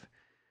wave.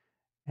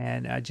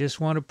 And I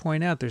just want to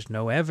point out there's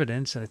no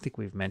evidence, and I think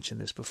we've mentioned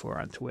this before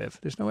on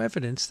TWiV, there's no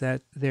evidence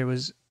that there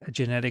was a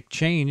genetic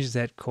change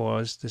that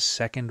caused the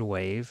second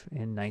wave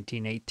in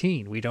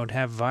 1918. We don't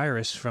have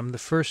virus from the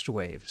first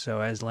wave.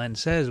 So as Len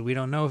says, we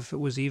don't know if it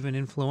was even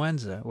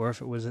influenza or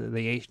if it was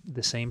the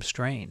same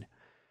strain.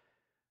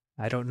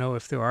 I don't know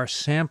if there are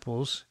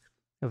samples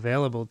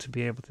available to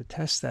be able to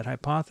test that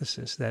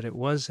hypothesis that it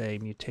was a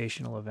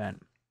mutational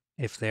event.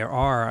 If there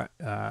are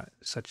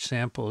such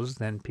samples,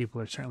 then people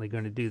are certainly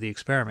going to do the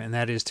experiment, and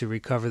that is to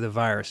recover the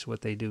virus.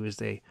 What they do is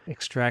they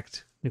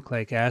extract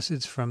nucleic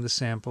acids from the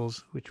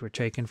samples, which were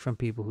taken from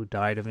people who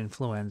died of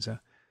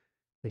influenza.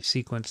 They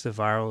sequence the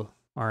viral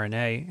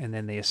RNA, and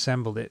then they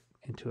assembled it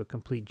into a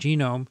complete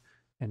genome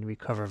and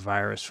recover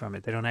virus from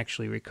it. They don't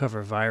actually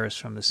recover virus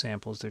from the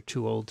samples. They're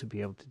too old to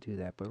be able to do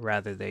that, but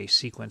rather they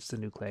sequence the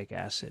nucleic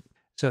acid.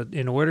 So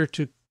in order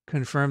to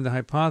confirm the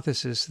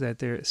hypothesis that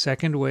their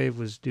second wave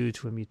was due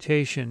to a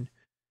mutation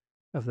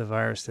of the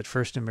virus that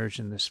first emerged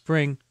in the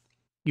spring,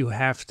 you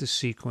have to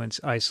sequence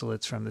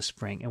isolates from the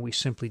spring, and we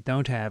simply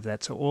don't have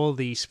that. So all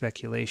the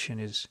speculation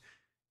is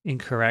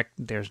incorrect.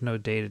 There's no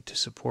data to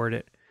support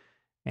it.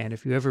 And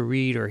if you ever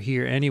read or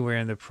hear anywhere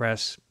in the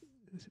press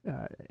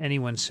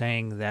anyone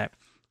saying that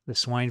the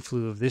swine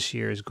flu of this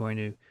year is going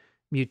to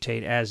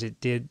mutate as it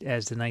did,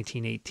 as the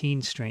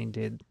 1918 strain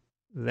did,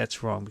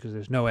 that's wrong, because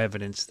there's no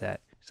evidence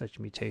that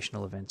such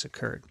mutational events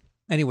occurred.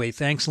 Anyway,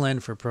 thanks, Len,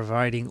 for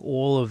providing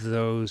all of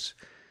those.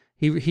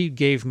 He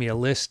gave me a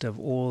list of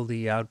all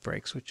the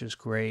outbreaks, which is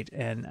great.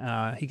 And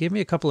he gave me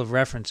a couple of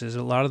references.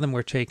 A lot of them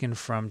were taken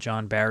from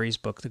John Barry's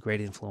book, The Great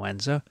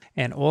Influenza,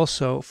 and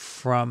also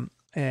from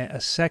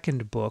a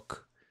second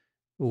book,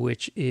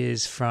 which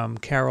is from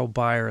Carol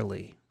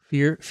Byerly,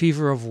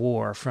 Fever of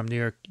War, from New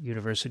York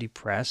University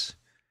Press.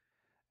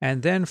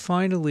 And then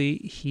finally,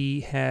 he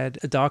had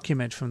a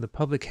document from the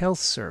Public Health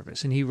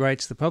Service, and he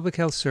writes, the Public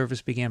Health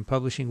Service began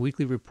publishing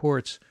weekly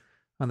reports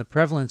on the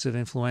prevalence of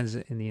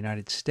influenza in the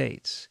United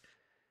States.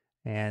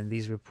 And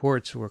these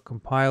reports were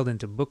compiled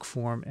into book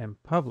form and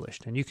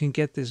published. And you can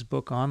get this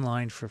book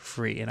online for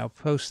free, and I'll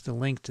post the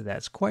link to that.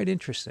 It's quite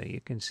interesting.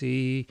 You can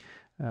see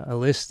a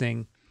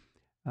listing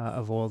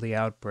of all the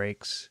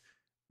outbreaks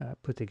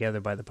put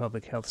together by the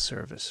Public Health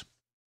Service.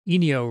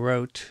 Enio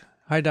wrote,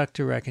 Hi,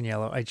 Dr.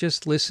 Racaniello. I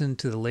just listened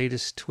to the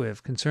latest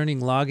TWiV concerning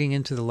logging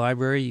into the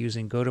library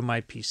using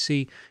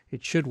GoToMyPC.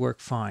 It should work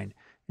fine.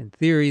 In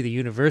theory, the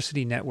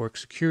University Network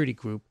Security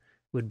Group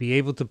would be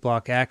able to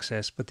block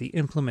access, but the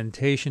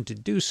implementation to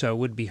do so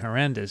would be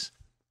horrendous.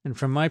 And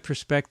from my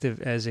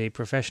perspective as a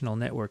professional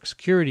network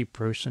security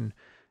person,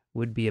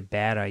 would be a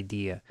bad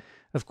idea.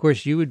 Of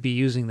course, you would be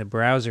using the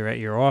browser at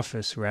your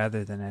office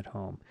rather than at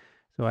home.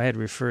 So I had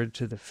referred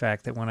to the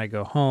fact that when I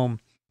go home,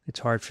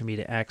 it's hard for me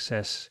to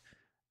access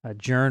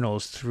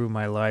journals through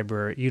my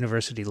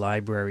university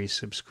library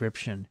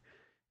subscription,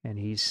 and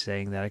he's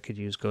saying that I could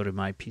use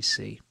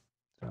GoToMyPC.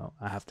 So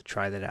I have to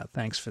try that out.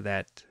 Thanks for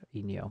that,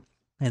 Enio.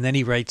 And then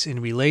he writes,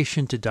 in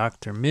relation to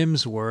Dr.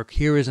 Mim's work,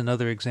 here is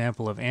another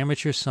example of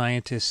amateur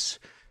scientists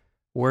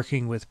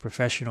working with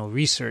professional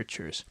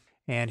researchers.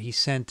 And he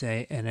sent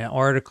a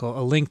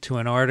link to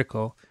an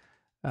article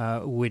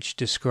which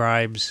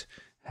describes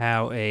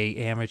how a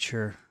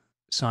amateur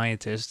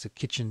scientist, a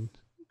kitchen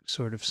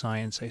sort of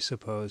science, I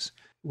suppose,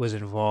 was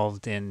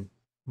involved in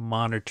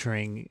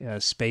monitoring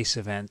space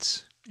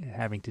events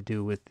having to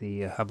do with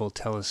the Hubble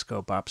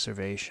telescope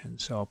observation.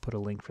 So I'll put a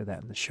link for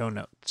that in the show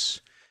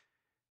notes.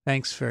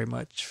 Thanks very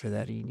much for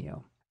that,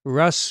 Enio.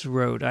 Russ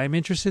wrote, I'm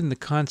interested in the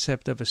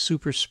concept of a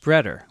super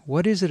spreader.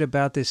 What is it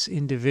about this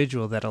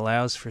individual that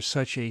allows for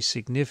such a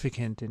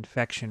significant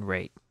infection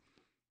rate?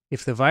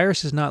 If the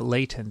virus is not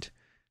latent,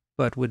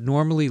 but would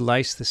normally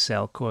lyse the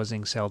cell,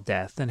 causing cell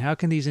death, then how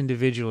can these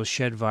individuals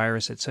shed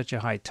virus at such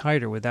a high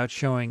titer without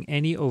showing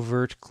any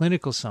overt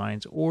clinical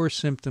signs or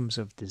symptoms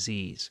of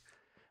disease?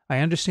 I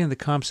understand the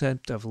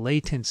concept of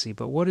latency,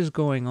 but what is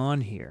going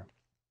on here?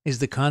 Is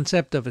the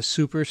concept of a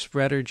super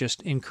spreader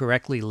just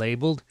incorrectly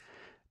labeled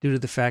due to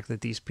the fact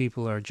that these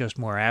people are just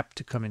more apt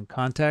to come in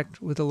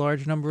contact with a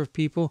large number of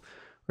people,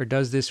 or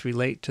does this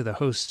relate to the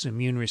host's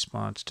immune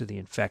response to the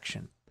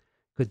infection?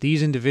 Could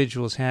these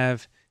individuals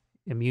have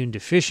immune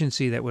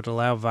deficiency that would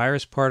allow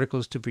virus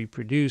particles to be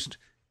produced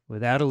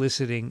without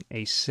eliciting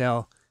a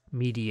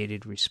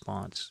cell-mediated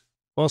response?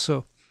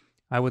 Also,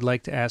 I would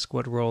like to ask,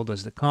 what role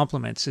does the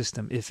complement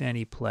system, if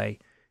any, play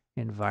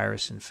in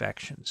virus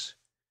infections?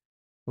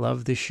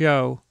 Love the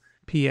show.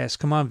 P.S.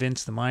 Come on,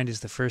 Vince, the mind is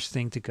the first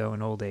thing to go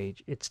in old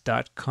age. It's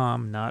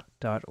 .com, not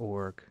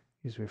 .org.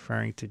 He's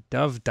referring to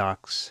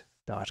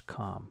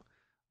dovedocs.com,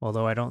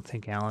 although I don't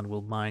think Alan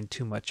will mind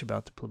too much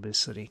about the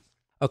publicity.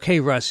 Okay,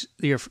 Russ,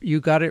 you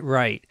got it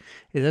right.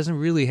 It doesn't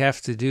really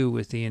have to do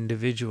with the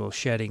individual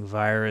shedding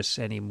virus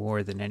any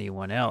more than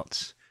anyone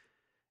else.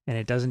 And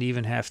it doesn't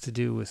even have to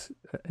do with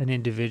an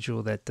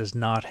individual that does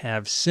not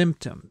have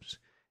symptoms.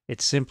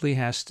 It simply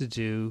has to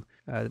do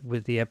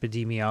with the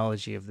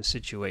epidemiology of the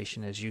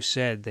situation. As you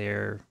said,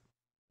 they're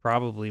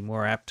probably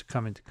more apt to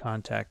come into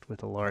contact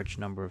with a large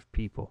number of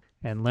people.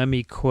 And let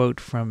me quote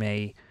from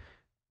a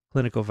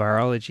clinical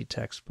virology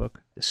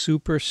textbook,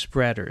 super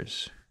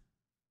spreaders.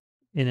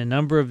 In a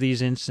number of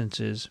these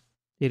instances,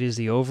 it is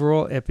the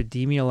overall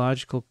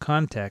epidemiological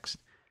context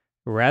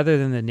rather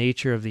than the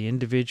nature of the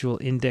individual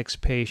index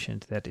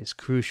patient that is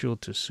crucial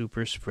to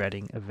super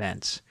spreading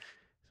events.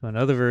 So in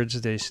other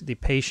words, the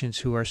patients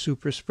who are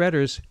super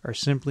spreaders are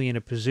simply in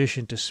a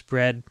position to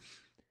spread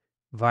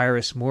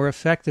virus more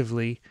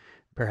effectively,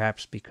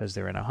 perhaps because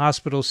they're in a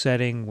hospital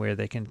setting where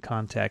they can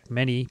contact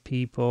many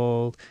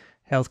people,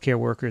 healthcare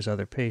workers,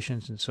 other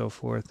patients, and so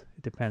forth.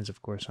 It depends,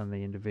 of course, on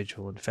the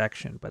individual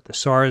infection. But the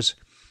SARS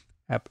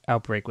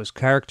outbreak was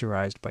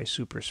characterized by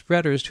super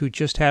spreaders who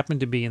just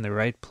happened to be in the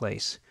right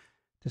place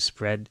to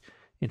spread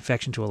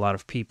infection to a lot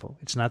of people.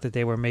 It's not that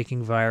they were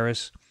making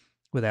virus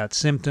without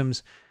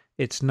symptoms.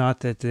 It's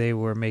not that they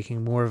were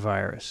making more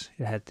virus.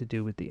 It had to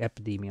do with the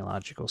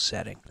epidemiological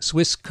setting.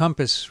 Swiss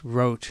Compass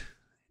wrote,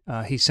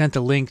 he sent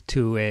a link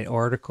to an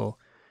article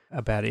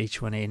about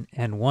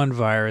H1N1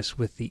 virus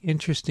with the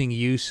interesting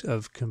use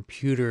of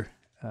computer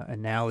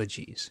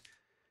analogies.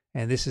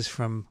 And this is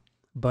from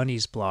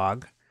Bunny's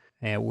blog,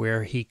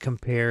 where he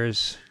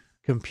compares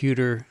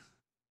computers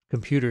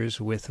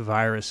with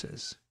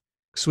viruses.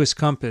 Swiss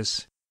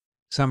Compass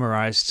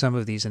summarized some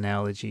of these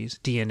analogies.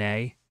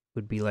 DNA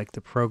would be like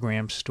the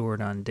program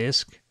stored on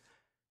disk.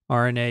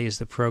 RNA is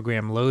the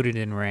program loaded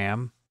in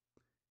RAM.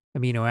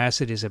 Amino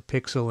acid is a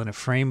pixel in a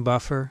frame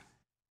buffer.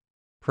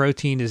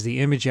 Protein is the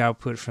image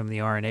output from the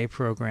RNA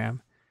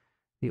program.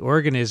 The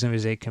organism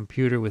is a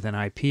computer with an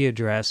IP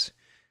address,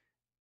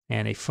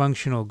 and a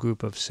functional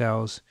group of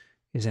cells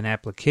is an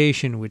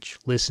application which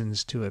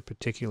listens to a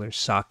particular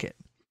socket.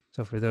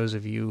 So for those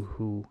of you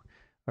who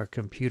are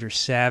computer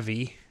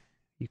savvy,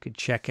 you could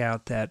check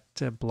out that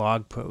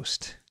blog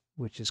post,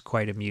 which is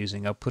quite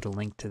amusing. I'll put a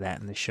link to that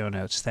in the show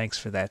notes. Thanks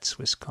for that,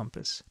 Swiss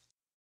Compass.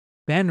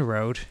 Ben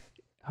wrote,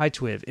 Hi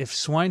TWiV, if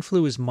swine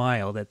flu is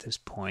mild at this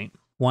point,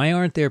 why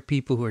aren't there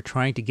people who are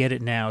trying to get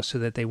it now so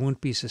that they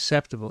won't be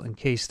susceptible in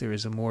case there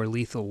is a more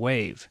lethal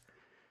wave?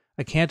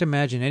 I can't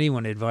imagine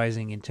anyone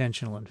advising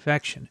intentional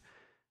infection,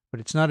 but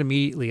it's not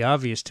immediately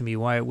obvious to me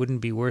why it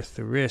wouldn't be worth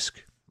the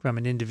risk from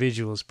an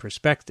individual's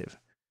perspective.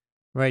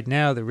 Right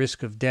now, the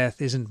risk of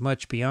death isn't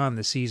much beyond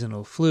the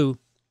seasonal flu,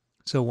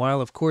 so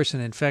while of course an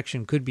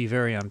infection could be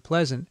very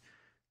unpleasant,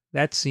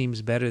 that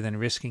seems better than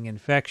risking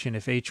infection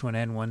if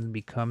H1N1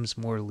 becomes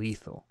more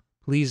lethal.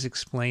 Please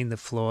explain the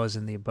flaws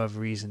in the above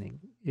reasoning.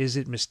 Is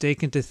it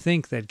mistaken to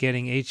think that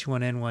getting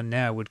H1N1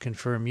 now would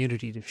confer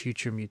immunity to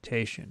future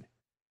mutation?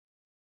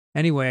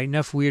 Anyway,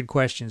 enough weird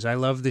questions. I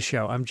love the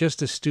show. I'm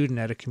just a student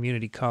at a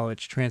community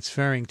college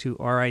transferring to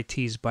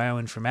RIT's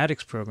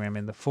bioinformatics program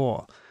in the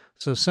fall,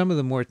 so some of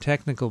the more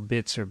technical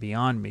bits are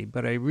beyond me,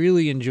 but I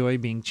really enjoy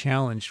being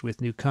challenged with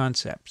new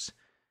concepts.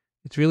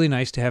 It's really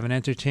nice to have an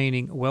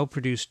entertaining,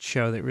 well-produced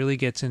show that really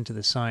gets into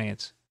the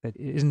science, that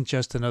isn't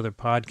just another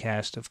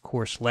podcast of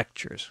course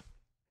lectures.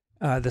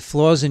 The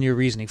flaws in your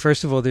reasoning.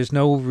 First of all, there's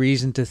no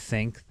reason to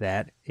think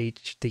that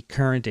the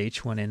current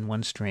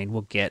H1N1 strain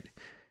will get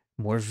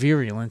more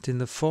virulent in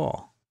the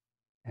fall.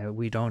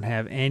 We don't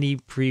have any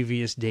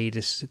previous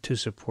data to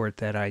support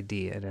that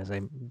idea. And as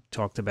I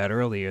talked about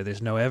earlier,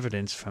 there's no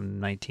evidence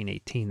from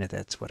 1918 that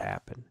that's what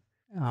happened.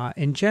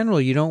 In general,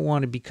 you don't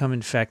want to become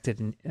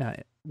infected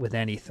with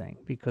anything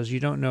because you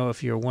don't know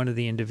if you're one of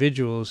the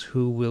individuals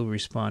who will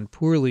respond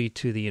poorly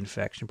to the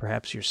infection.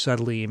 Perhaps you're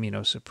subtly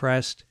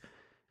immunosuppressed,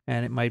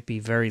 and it might be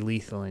very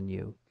lethal in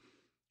you.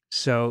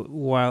 So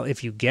while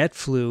if you get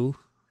flu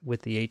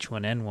with the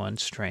H1N1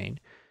 strain,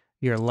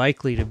 you're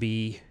likely to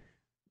be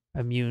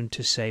immune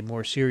to, say,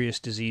 more serious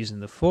disease in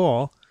the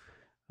fall,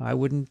 I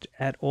wouldn't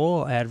at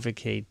all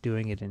advocate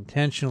doing it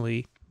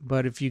intentionally.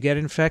 But if you get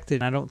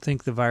infected, I don't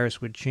think the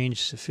virus would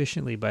change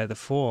sufficiently by the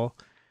fall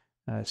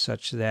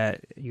such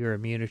that your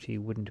immunity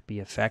wouldn't be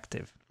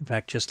effective. In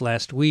fact, just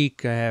last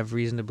week, I have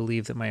reason to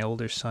believe that my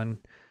older son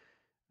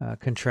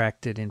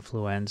contracted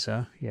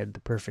influenza. He had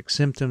the perfect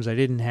symptoms. I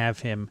didn't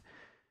have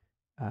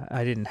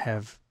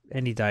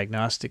any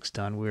diagnostics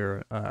done. We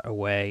were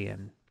away,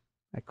 and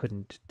I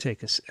couldn't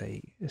take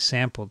a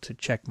sample to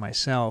check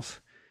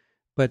myself.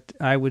 But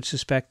I would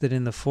suspect that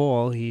in the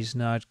fall, he's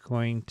not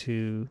going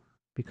to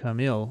become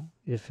ill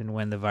if and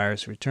when the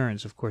virus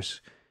returns. Of course,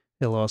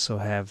 he'll also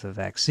have the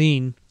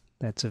vaccine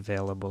that's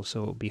available,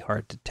 so it'll be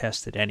hard to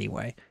test it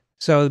anyway.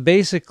 So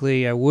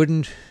basically, I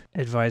wouldn't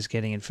advise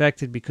getting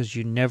infected because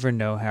you never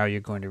know how you're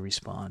going to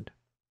respond.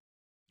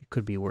 It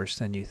could be worse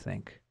than you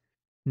think.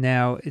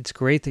 Now, it's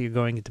great that you're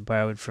going into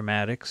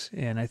bioinformatics,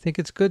 and I think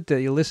it's good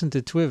that you listen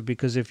to TWiV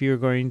because if you're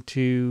going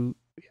to,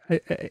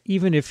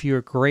 even if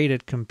you're great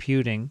at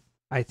computing,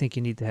 I think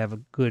you need to have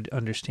a good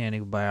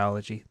understanding of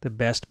biology. The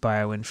best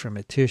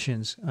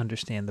bioinformaticians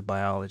understand the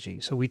biology.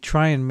 So we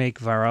try and make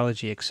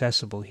virology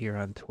accessible here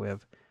on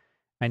TWiV.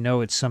 I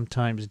know it's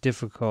sometimes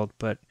difficult,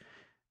 but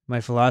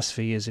my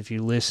philosophy is if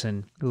you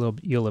listen,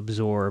 you'll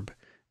absorb.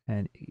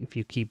 And if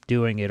you keep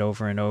doing it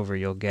over and over,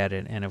 you'll get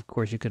it. And of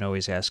course, you can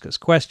always ask us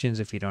questions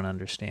if you don't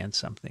understand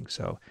something.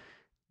 So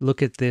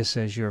look at this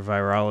as your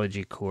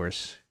virology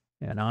course,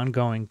 an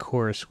ongoing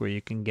course where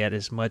you can get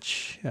as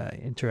much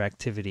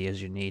interactivity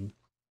as you need.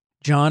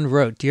 John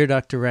wrote, Dear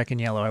Dr.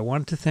 Racaniello, I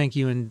want to thank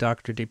you and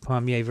Dr.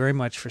 Despommier very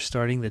much for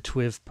starting the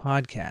TWiV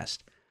podcast.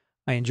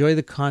 I enjoy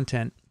the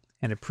content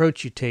and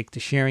approach you take to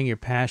sharing your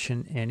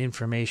passion and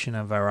information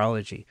on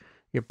virology.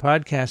 Your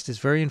podcast is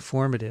very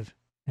informative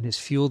and has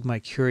fueled my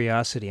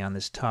curiosity on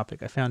this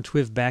topic. I found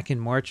TWiV back in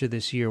March of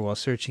this year while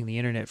searching the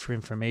internet for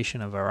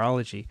information on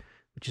virology,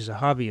 which is a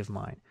hobby of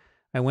mine.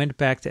 I went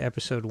back to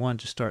episode 1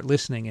 to start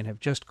listening and have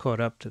just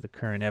caught up to the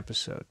current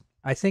episode.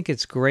 I think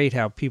it's great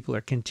how people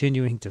are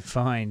continuing to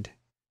find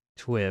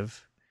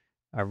TWiV.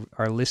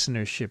 Our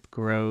listenership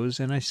grows,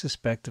 and I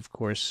suspect, of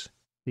course,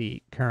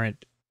 the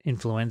current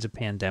influenza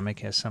pandemic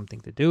has something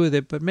to do with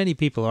it, but many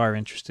people are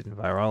interested in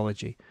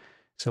virology.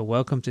 So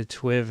welcome to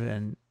TWiV,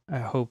 and I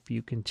hope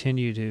you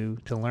continue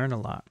to learn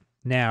a lot.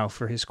 Now,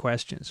 for his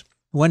questions.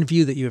 One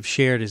view that you have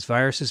shared is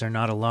viruses are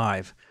not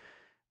alive,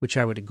 which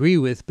I would agree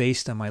with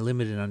based on my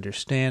limited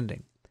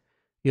understanding.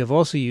 You have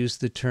also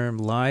used the term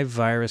live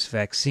virus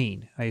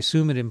vaccine. I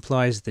assume it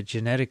implies the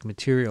genetic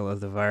material of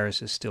the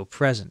virus is still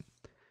present.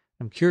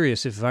 I'm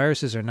curious, if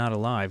viruses are not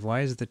alive, why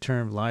is the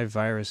term live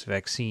virus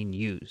vaccine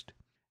used?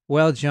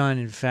 Well, John,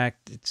 in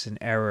fact, it's an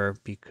error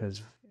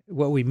because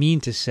what we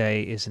mean to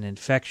say is an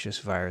infectious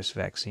virus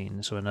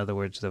vaccine. So in other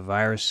words, the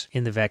virus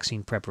in the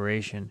vaccine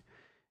preparation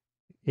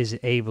is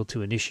able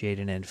to initiate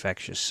an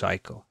infectious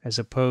cycle, as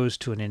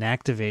opposed to an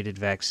inactivated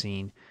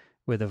vaccine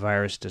where the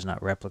virus does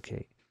not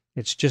replicate.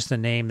 It's just a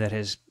name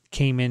that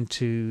came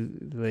into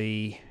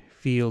the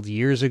field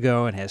years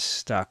ago and has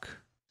stuck.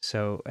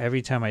 So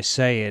every time I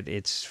say it,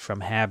 it's from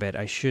habit.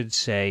 I should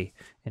say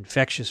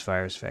infectious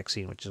virus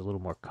vaccine, which is a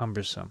little more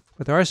cumbersome.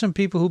 But there are some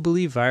people who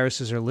believe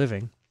viruses are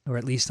living, or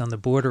at least on the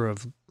border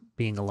of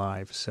being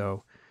alive.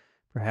 So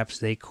perhaps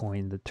they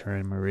coined the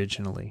term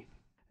originally.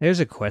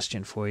 There's a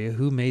question for you.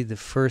 Who made the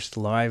first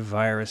live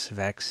virus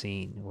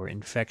vaccine or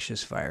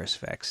infectious virus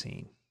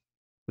vaccine?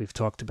 We've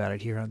talked about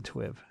it here on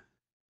TWiV.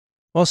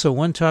 Also,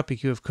 one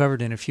topic you have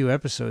covered in a few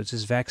episodes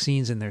is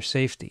vaccines and their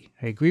safety.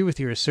 I agree with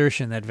your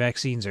assertion that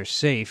vaccines are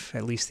safe,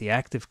 at least the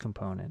active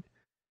component,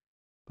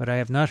 but I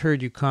have not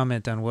heard you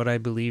comment on what I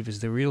believe is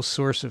the real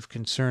source of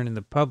concern in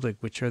the public,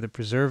 which are the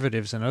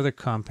preservatives and other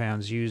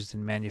compounds used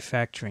in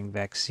manufacturing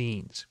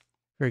vaccines.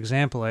 For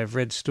example, I have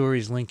read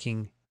stories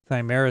linking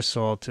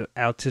thimerosal to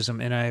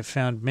autism, and I have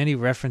found many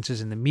references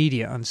in the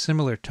media on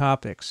similar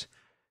topics,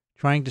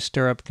 trying to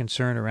stir up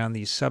concern around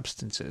these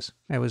substances.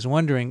 I was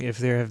wondering if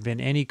there have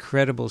been any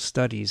credible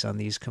studies on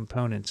these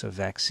components of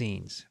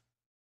vaccines.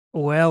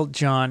 Well,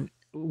 John,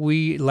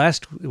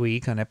 last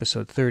week on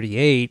episode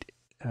 38,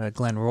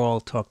 Glenn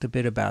Rawle talked a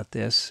bit about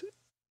this.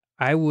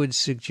 I would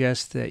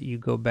suggest that you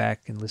go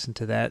back and listen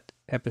to that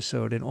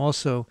episode. And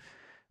also,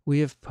 we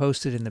have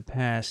posted in the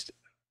past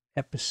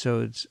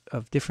episodes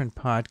of different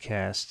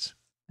podcasts,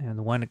 and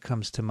the one that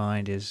comes to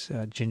mind is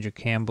Ginger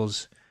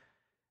Campbell's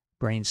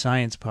Brain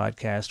Science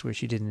podcast where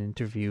she did an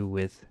interview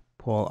with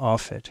Paul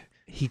Offit.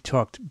 He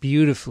talked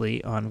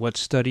beautifully on what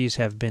studies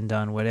have been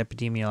done, what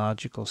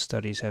epidemiological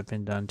studies have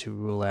been done to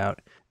rule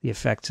out the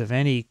effects of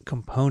any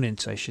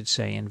components, I should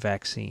say, in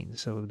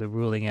vaccines. So the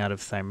ruling out of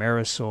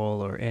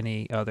thimerosal or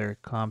any other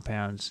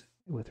compounds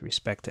with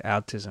respect to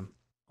autism.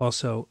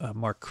 Also,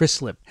 Mark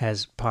Crislip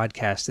has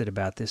podcasted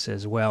about this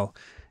as well.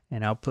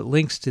 And I'll put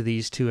links to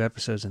these 2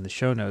 episodes in the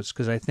show notes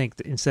because I think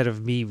that instead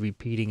of me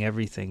repeating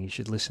everything, you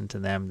should listen to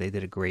them. They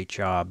did a great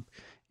job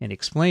in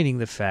explaining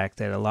the fact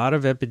that a lot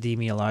of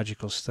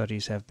epidemiological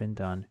studies have been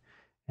done,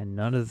 and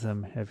none of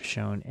them have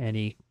shown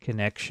any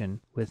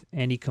connection with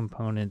any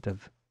component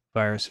of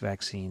virus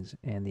vaccines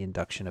and the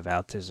induction of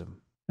autism.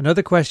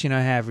 Another question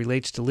I have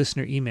relates to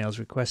listener emails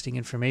requesting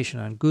information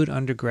on good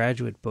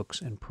undergraduate books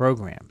and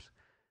programs.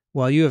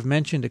 While you have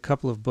mentioned a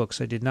couple of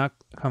books, I did not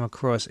come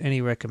across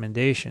any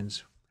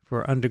recommendations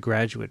for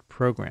undergraduate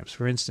programs.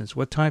 For instance,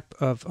 what type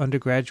of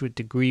undergraduate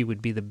degree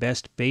would be the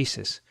best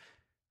basis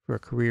for a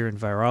career in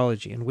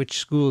virology, and which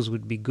schools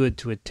would be good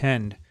to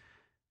attend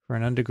for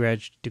an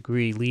undergraduate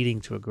degree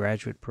leading to a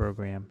graduate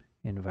program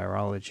in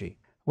virology?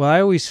 Well,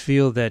 I always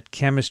feel that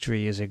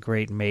chemistry is a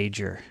great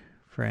major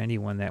for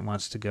anyone that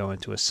wants to go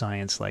into a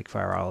science like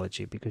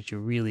virology because you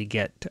really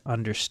get to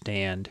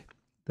understand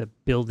the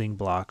building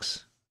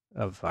blocks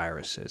of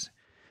viruses.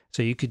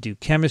 So you could do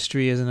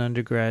chemistry as an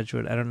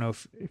undergraduate. I don't know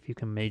if you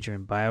can major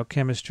in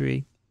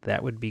biochemistry.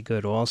 That would be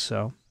good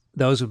also.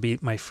 Those would be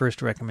my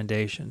first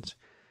recommendations.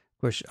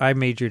 Of course, I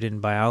majored in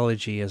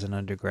biology as an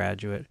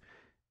undergraduate,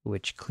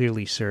 which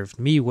clearly served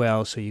me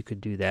well, so you could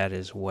do that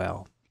as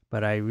well.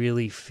 But I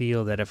really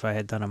feel that if I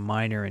had done a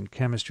minor in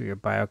chemistry or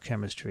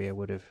biochemistry, I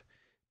would have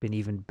been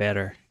even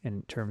better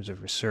in terms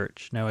of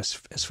research. Now, as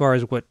far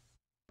as what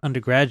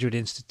undergraduate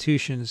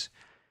institutions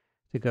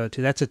to go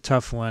to, that's a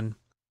tough one.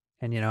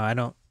 And, I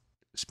don't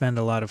spend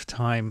a lot of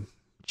time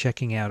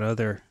checking out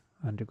other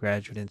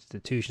undergraduate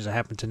institutions. I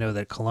happen to know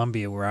that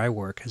Columbia, where I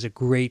work, has a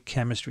great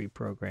chemistry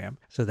program,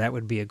 so that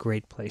would be a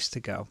great place to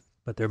go.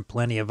 But there are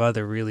plenty of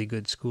other really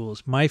good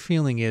schools. My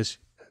feeling is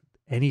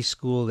any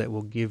school that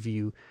will give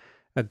you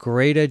a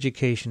great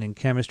education in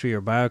chemistry or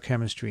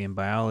biochemistry and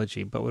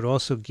biology, but would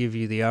also give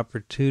you the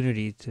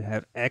opportunity to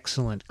have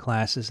excellent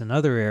classes in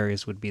other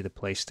areas would be the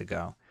place to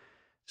go.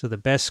 So the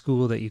best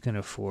school that you can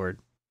afford.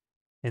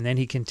 And then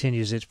he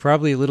continues, it's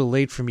probably a little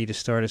late for me to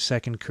start a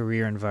second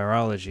career in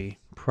virology.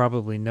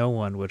 Probably no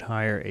one would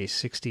hire a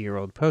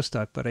 60-year-old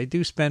postdoc, but I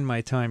do spend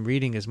my time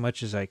reading as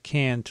much as I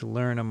can to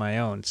learn on my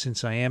own,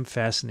 since I am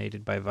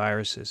fascinated by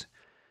viruses.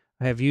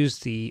 I have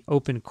used the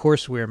open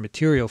courseware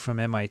material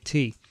from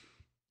MIT,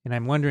 and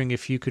I'm wondering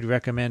if you could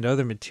recommend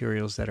other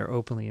materials that are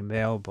openly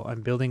available.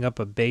 I'm building up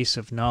a base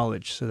of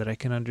knowledge so that I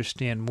can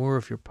understand more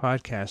of your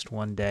podcast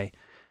one day,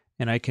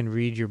 and I can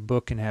read your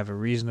book and have a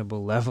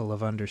reasonable level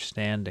of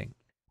understanding.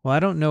 Well, I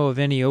don't know of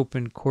any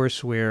open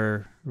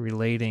courseware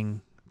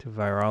relating to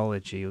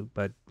virology,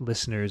 but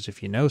listeners,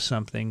 if you know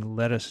something,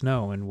 let us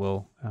know, and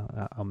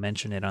I'll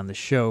mention it on the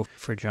show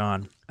for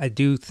John. I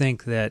do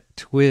think that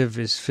TWiV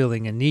is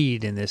filling a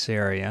need in this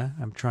area.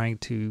 I'm trying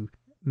to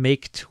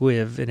make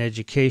TWiV an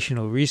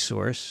educational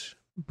resource,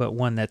 but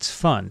one that's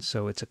fun,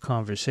 so it's a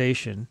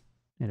conversation.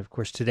 And of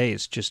course, today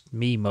it's just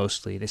me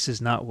mostly. This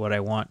is not what I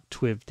want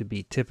TWiV to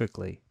be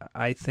typically.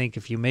 I think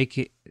if you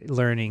make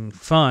learning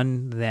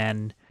fun,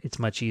 then it's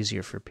much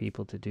easier for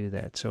people to do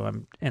that.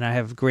 I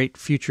have great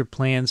future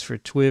plans for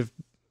TWiV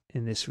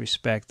in this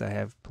respect. I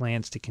have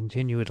plans to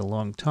continue it a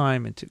long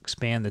time and to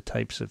expand the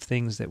types of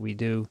things that we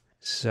do.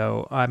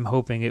 So I'm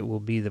hoping it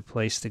will be the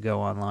place to go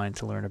online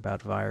to learn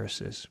about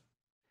viruses.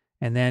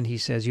 And then he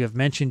says, you have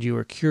mentioned you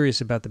are curious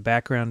about the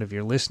background of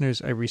your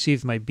listeners. I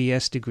received my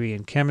BS degree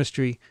in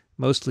chemistry,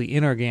 mostly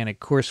inorganic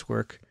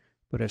coursework,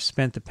 but have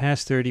spent the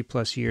past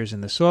 30-plus years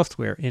in the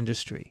software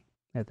industry.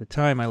 At the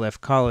time I left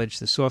college,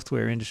 the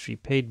software industry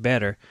paid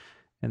better,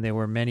 and there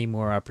were many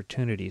more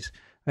opportunities.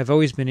 I've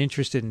always been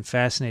interested and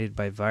fascinated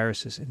by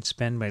viruses and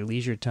spend my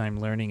leisure time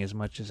learning as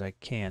much as I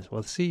can.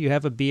 Well, see, you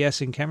have a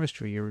BS in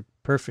chemistry. You're in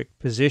perfect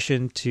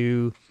position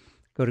to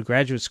go to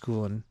graduate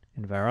school in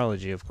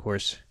virology, of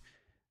course.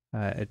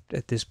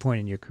 At this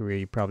point in your career,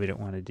 you probably don't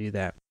want to do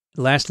that.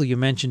 Lastly, you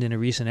mentioned in a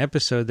recent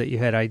episode that you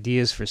had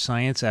ideas for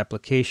science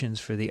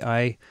applications for the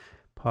iPod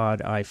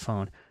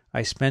iPhone.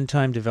 I spend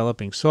time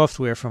developing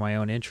software for my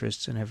own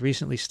interests and have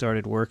recently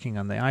started working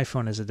on the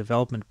iPhone as a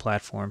development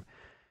platform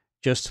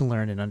just to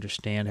learn and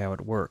understand how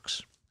it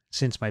works.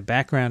 Since my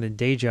background and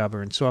day job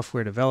are in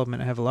software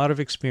development, I have a lot of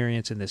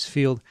experience in this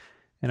field,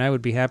 and I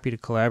would be happy to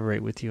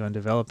collaborate with you on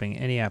developing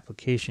any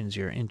applications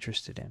you're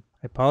interested in.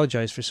 I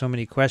apologize for so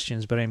many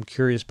questions, but I'm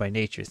curious by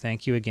nature.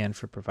 Thank you again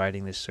for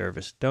providing this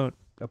service. Don't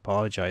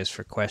apologize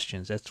for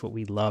questions. That's what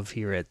we love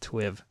here at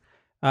TWiV.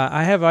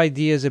 I have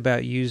ideas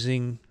about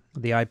using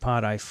the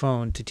iPod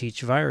iPhone to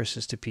teach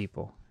viruses to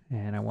people,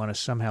 and I want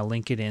to somehow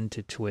link it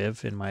into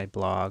TWiV in my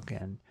blog,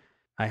 and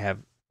I have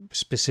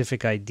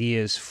specific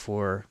ideas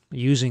for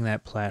using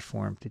that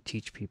platform to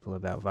teach people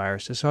about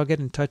viruses. So I'll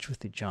get in touch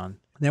with you, John.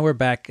 Then we're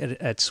back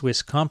at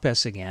Swiss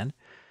Compass again,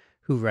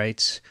 who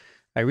writes,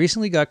 I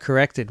recently got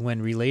corrected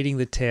when relating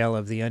the tale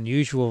of the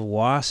unusual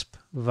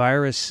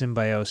wasp-virus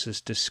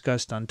symbiosis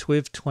discussed on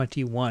TWiV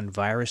 21,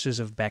 Viruses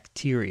of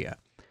Bacteria,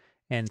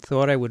 and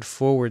thought I would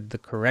forward the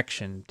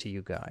correction to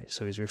you guys.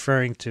 So he's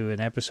referring to an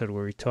episode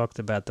where we talked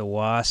about the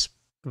wasp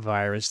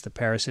virus, the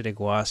parasitic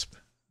wasp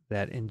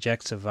that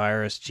injects a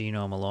virus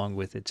genome along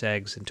with its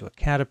eggs into a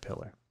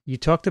caterpillar. You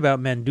talked about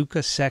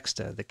Manduca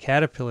sexta, the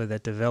caterpillar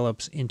that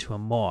develops into a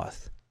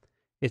moth.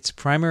 Its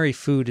primary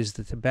food is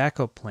the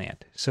tobacco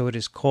plant, so it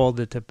is called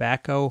the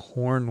tobacco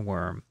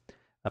hornworm,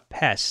 a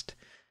pest.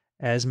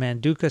 As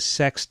Manduca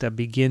sexta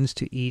begins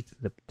to eat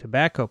the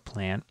tobacco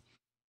plant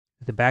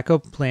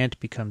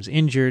becomes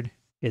injured.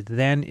 It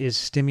then is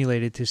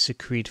stimulated to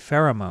secrete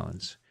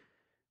pheromones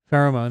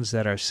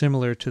that are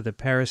similar to the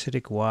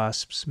parasitic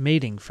wasp's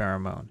mating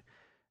pheromone.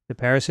 The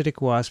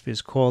parasitic wasp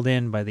is called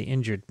in by the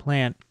injured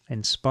plant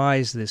and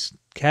spies this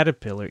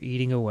caterpillar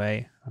eating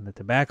away on the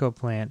tobacco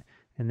plant,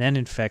 and then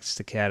infects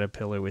the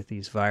caterpillar with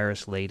these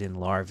virus-laden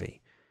larvae.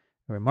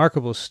 A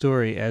remarkable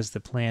story, as the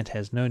plant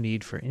has no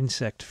need for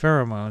insect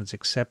pheromones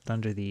except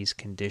under these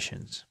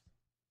conditions.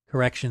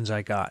 Corrections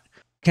I got.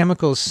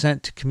 Chemicals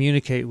sent to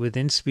communicate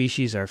within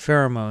species are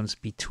pheromones.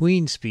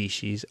 Between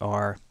species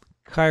are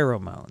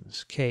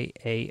chiromones,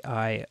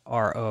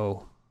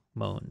 K-A-I-R-O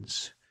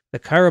mones. The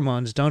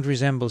chiromones don't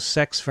resemble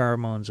sex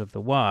pheromones of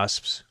the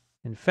wasps.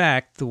 In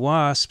fact, the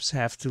wasps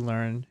have to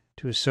learn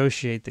to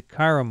associate the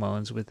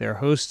chiromones with their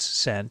host's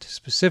scent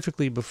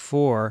specifically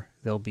before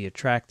they'll be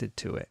attracted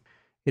to it.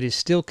 It is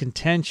still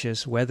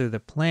contentious whether the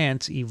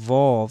plants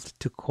evolved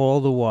to call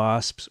the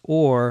wasps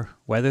or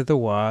whether the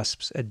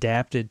wasps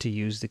adapted to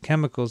use the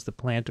chemicals the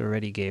plant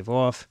already gave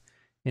off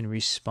in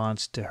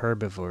response to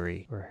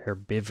herbivory.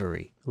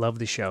 Love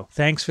the show.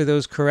 Thanks for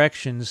those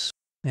corrections,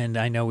 and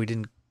I know we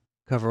didn't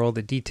cover all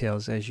the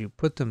details as you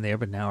put them there,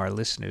 but now our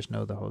listeners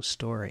know the whole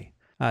story.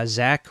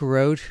 Zach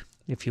wrote,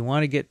 if you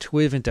want to get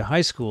TWiV into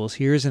high schools,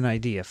 here's an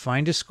idea.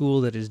 Find a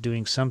school that is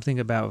doing something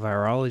about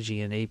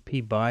virology in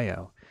AP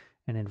Bio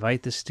and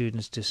invite the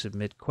students to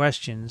submit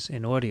questions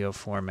in audio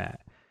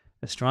format.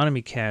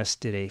 Astronomy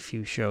Cast did a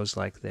few shows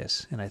like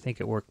this, and I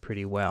think it worked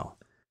pretty well.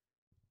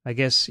 I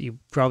guess you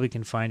probably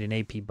can find an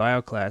AP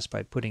Bio class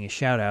by putting a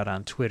shout-out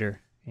on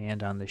Twitter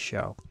and on the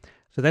show.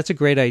 So that's a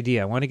great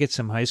idea. I want to get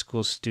some high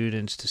school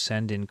students to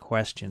send in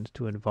questions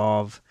to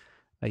involve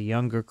a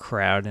younger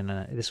crowd, and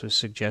this was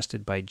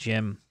suggested by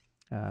Jim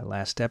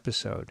last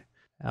episode,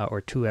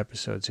 or 2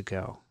 episodes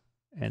ago.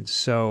 And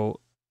so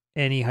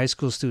any high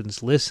school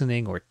students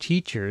listening or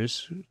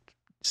teachers,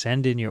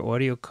 send in your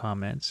audio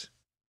comments.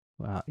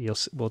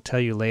 We'll tell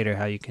you later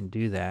how you can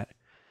do that.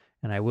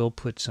 And I will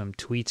put some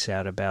tweets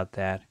out about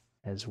that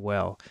as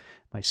well.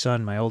 My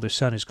older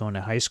son is going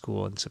to high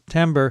school in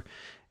September,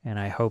 and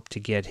I hope to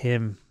get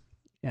him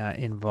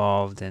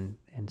involved in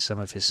some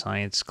of his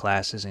science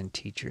classes and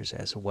teachers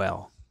as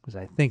well, because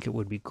I think it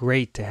would be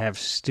great to have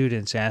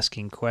students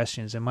asking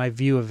questions, and my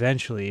view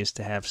eventually is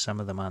to have some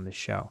of them on the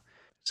show.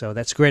 So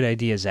that's a great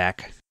idea,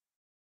 Zach.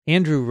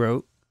 Andrew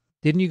wrote,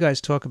 didn't you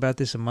guys talk about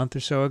this a month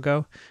or so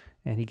ago?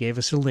 And he gave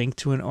us a link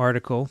to an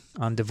article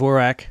on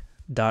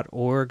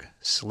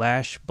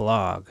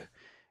Dvorak.org/blog.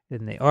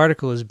 And the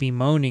article is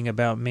bemoaning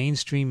about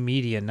mainstream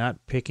media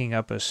not picking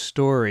up a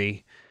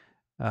story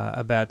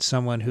about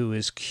someone who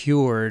is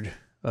cured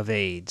of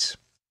AIDS.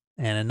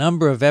 And a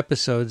number of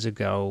episodes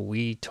ago,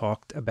 we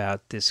talked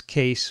about this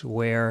case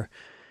where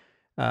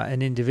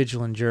an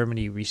individual in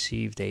Germany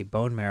received a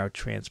bone marrow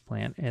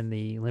transplant, and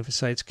the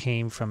lymphocytes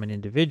came from an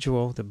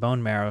individual, the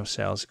bone marrow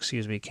cells,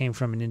 came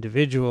from an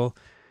individual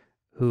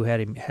who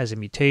has a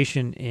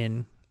mutation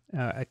in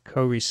a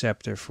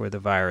co-receptor for the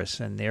virus,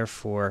 and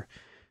therefore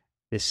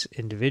this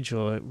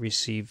individual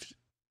received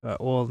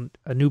a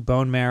new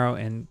bone marrow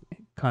and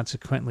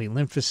consequently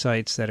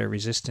lymphocytes that are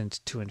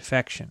resistant to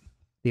infection.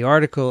 The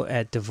article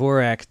at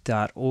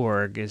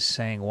Dvorak.org is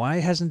saying, why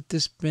hasn't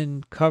this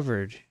been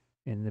covered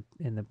in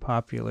the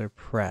popular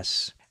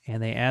press?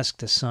 And they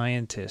asked a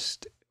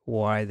scientist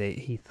why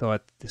he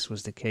thought this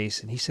was the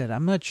case, and he said,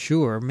 I'm not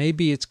sure.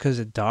 Maybe it's because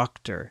a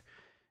doctor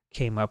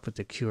came up with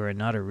the cure and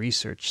not a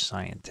research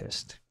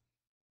scientist.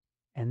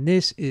 And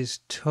this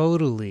is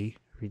totally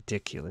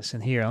ridiculous.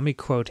 And here, let me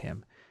quote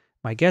him.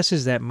 My guess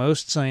is that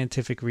most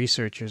scientific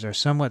researchers are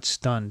somewhat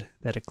stunned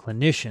that a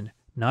clinician,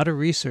 not a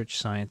research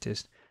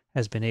scientist,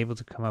 has been able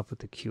to come up with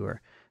the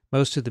cure.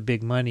 Most of the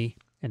big money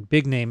and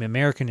big-name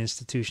American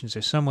institutions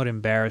are somewhat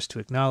embarrassed to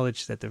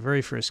acknowledge that the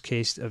very first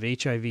case of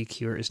HIV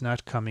cure is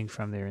not coming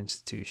from their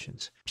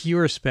institutions.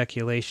 Pure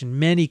speculation.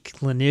 Many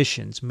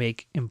clinicians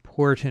make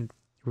important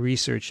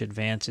research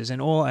advances in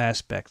all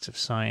aspects of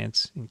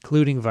science,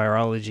 including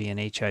virology and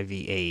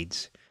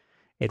HIV/AIDS.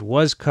 It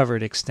was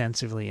covered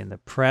extensively in the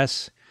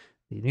press.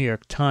 The New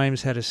York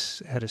Times had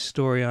a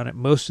story on it.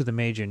 Most of the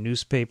major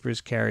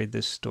newspapers carried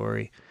this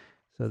story.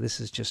 So this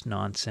is just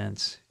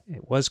nonsense.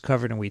 It was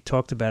covered, and we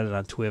talked about it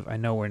on TWiV. I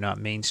know we're not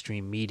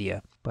mainstream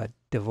media, but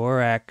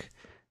Dvorak,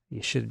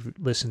 you should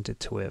listen to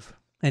TWiV.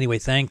 Anyway,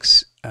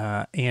 thanks,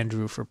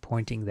 Andrew, for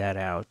pointing that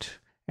out.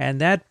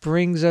 And that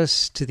brings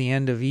us to the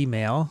end of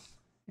email.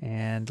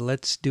 And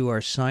let's do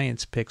our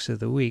science picks of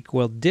the week.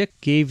 Well,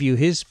 Dick gave you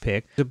his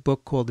pick, a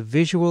book called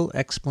Visual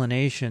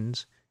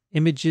Explanations,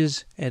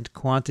 Images and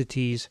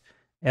Quantities,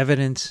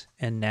 Evidence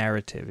and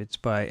Narrative. It's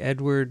by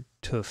Edward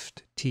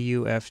Tufte,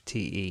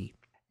 Tufte.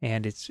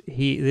 And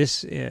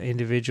this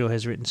individual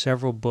has written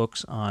several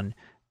books on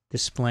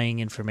displaying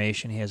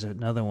information. He has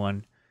another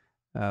one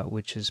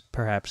which is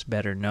perhaps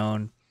better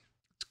known.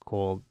 It's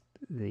called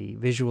The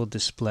Visual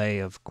Display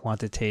of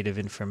Quantitative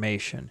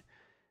Information.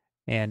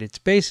 And it's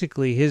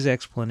basically his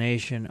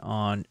explanation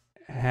on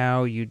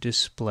how you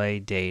display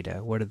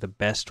data. What are the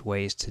best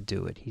ways to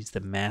do it? He's the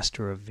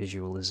master of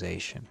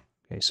visualization.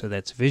 Okay, so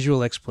that's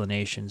Visual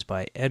Explanations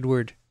by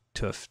Edward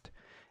Tufte.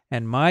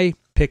 And my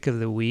pick of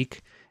the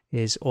week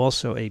is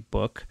also a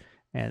book.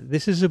 And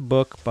this is a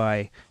book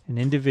by an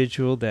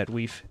individual that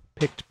we've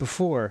picked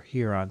before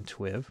here on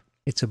TWiV.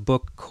 It's a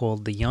book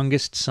called The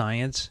Youngest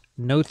Science,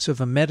 Notes of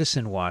a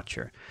Medicine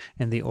Watcher,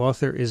 and the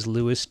author is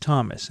Lewis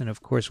Thomas. And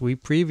of course, we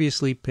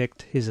previously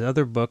picked his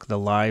other book, The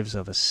Lives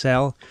of a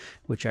Cell,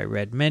 which I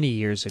read many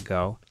years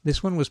ago.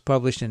 This one was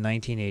published in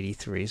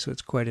 1983, so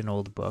it's quite an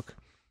old book.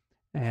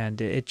 And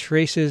it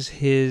traces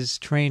his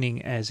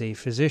training as a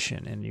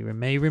physician. And you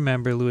may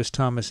remember Lewis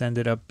Thomas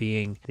ended up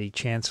being the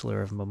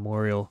chancellor of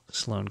Memorial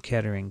Sloan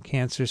Kettering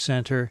Cancer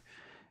Center.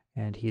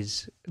 And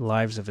his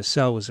Lives of a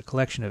Cell was a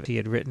collection of he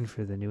had written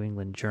for the New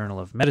England Journal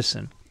of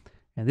Medicine.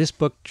 And this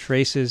book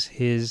traces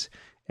his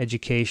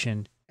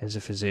education as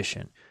a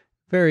physician.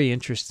 Very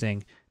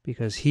interesting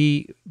because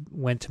he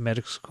went to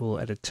medical school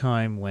at a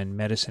time when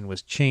medicine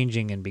was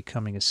changing and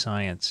becoming a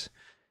science.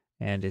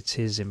 And it's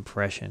his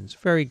impressions.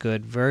 Very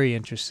good, very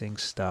interesting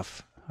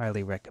stuff.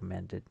 Highly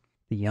recommended.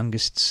 The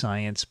Youngest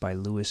Science by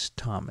Lewis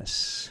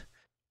Thomas.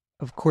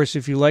 Of course,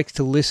 if you like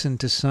to listen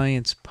to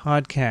science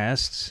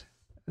podcasts,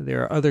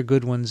 there are other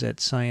good ones at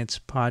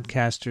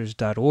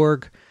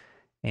sciencepodcasters.org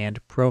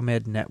and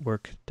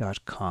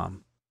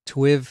promednetwork.com.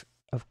 TWiV,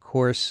 of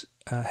course,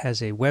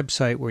 has a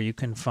website where you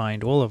can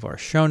find all of our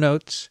show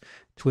notes,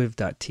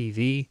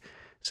 twiv.tv.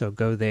 So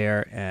go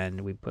there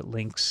and we put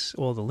links,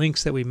 all the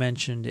links that we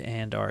mentioned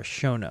and our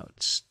show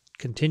notes.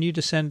 Continue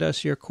to send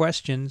us your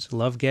questions.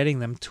 Love getting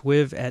them.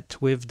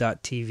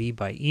 twiv@twiv.tv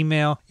by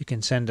email. You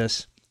can send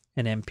us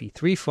an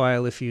MP3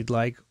 file if you'd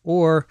like,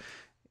 or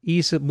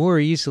more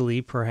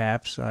easily,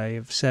 perhaps, I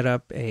have set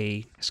up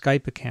a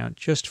Skype account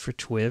just for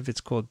TWiV.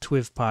 It's called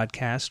TWiV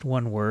Podcast,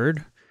 one word.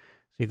 So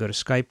you go to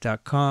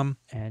skype.com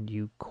and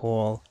you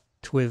call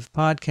TWiV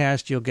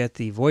Podcast. You'll get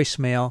the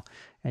voicemail,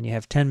 and you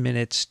have 10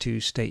 minutes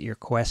to state your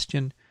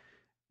question,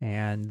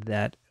 and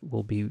that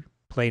will be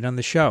played on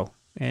the show.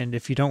 And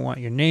if you don't want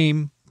your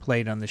name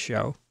played on the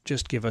show,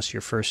 just give us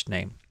your first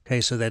name. Okay,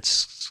 so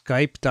that's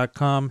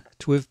skype.com,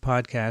 TWiV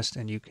Podcast,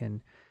 and you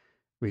can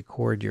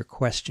record your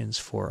questions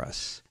for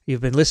us.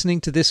 You've been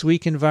listening to This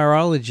Week in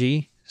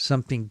Virology,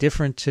 something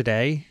different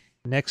today.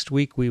 Next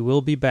week we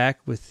will be back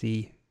with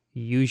the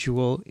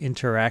usual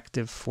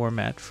interactive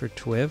format for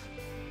TWiV.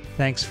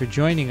 Thanks for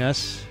joining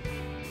us.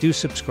 Do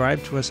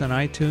subscribe to us on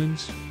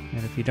iTunes,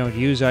 and if you don't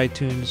use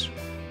iTunes,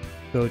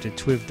 go to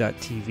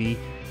twiv.tv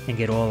and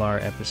get all our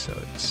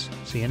episodes.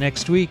 See you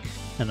next week.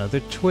 Another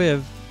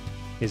TWiV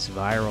is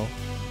viral.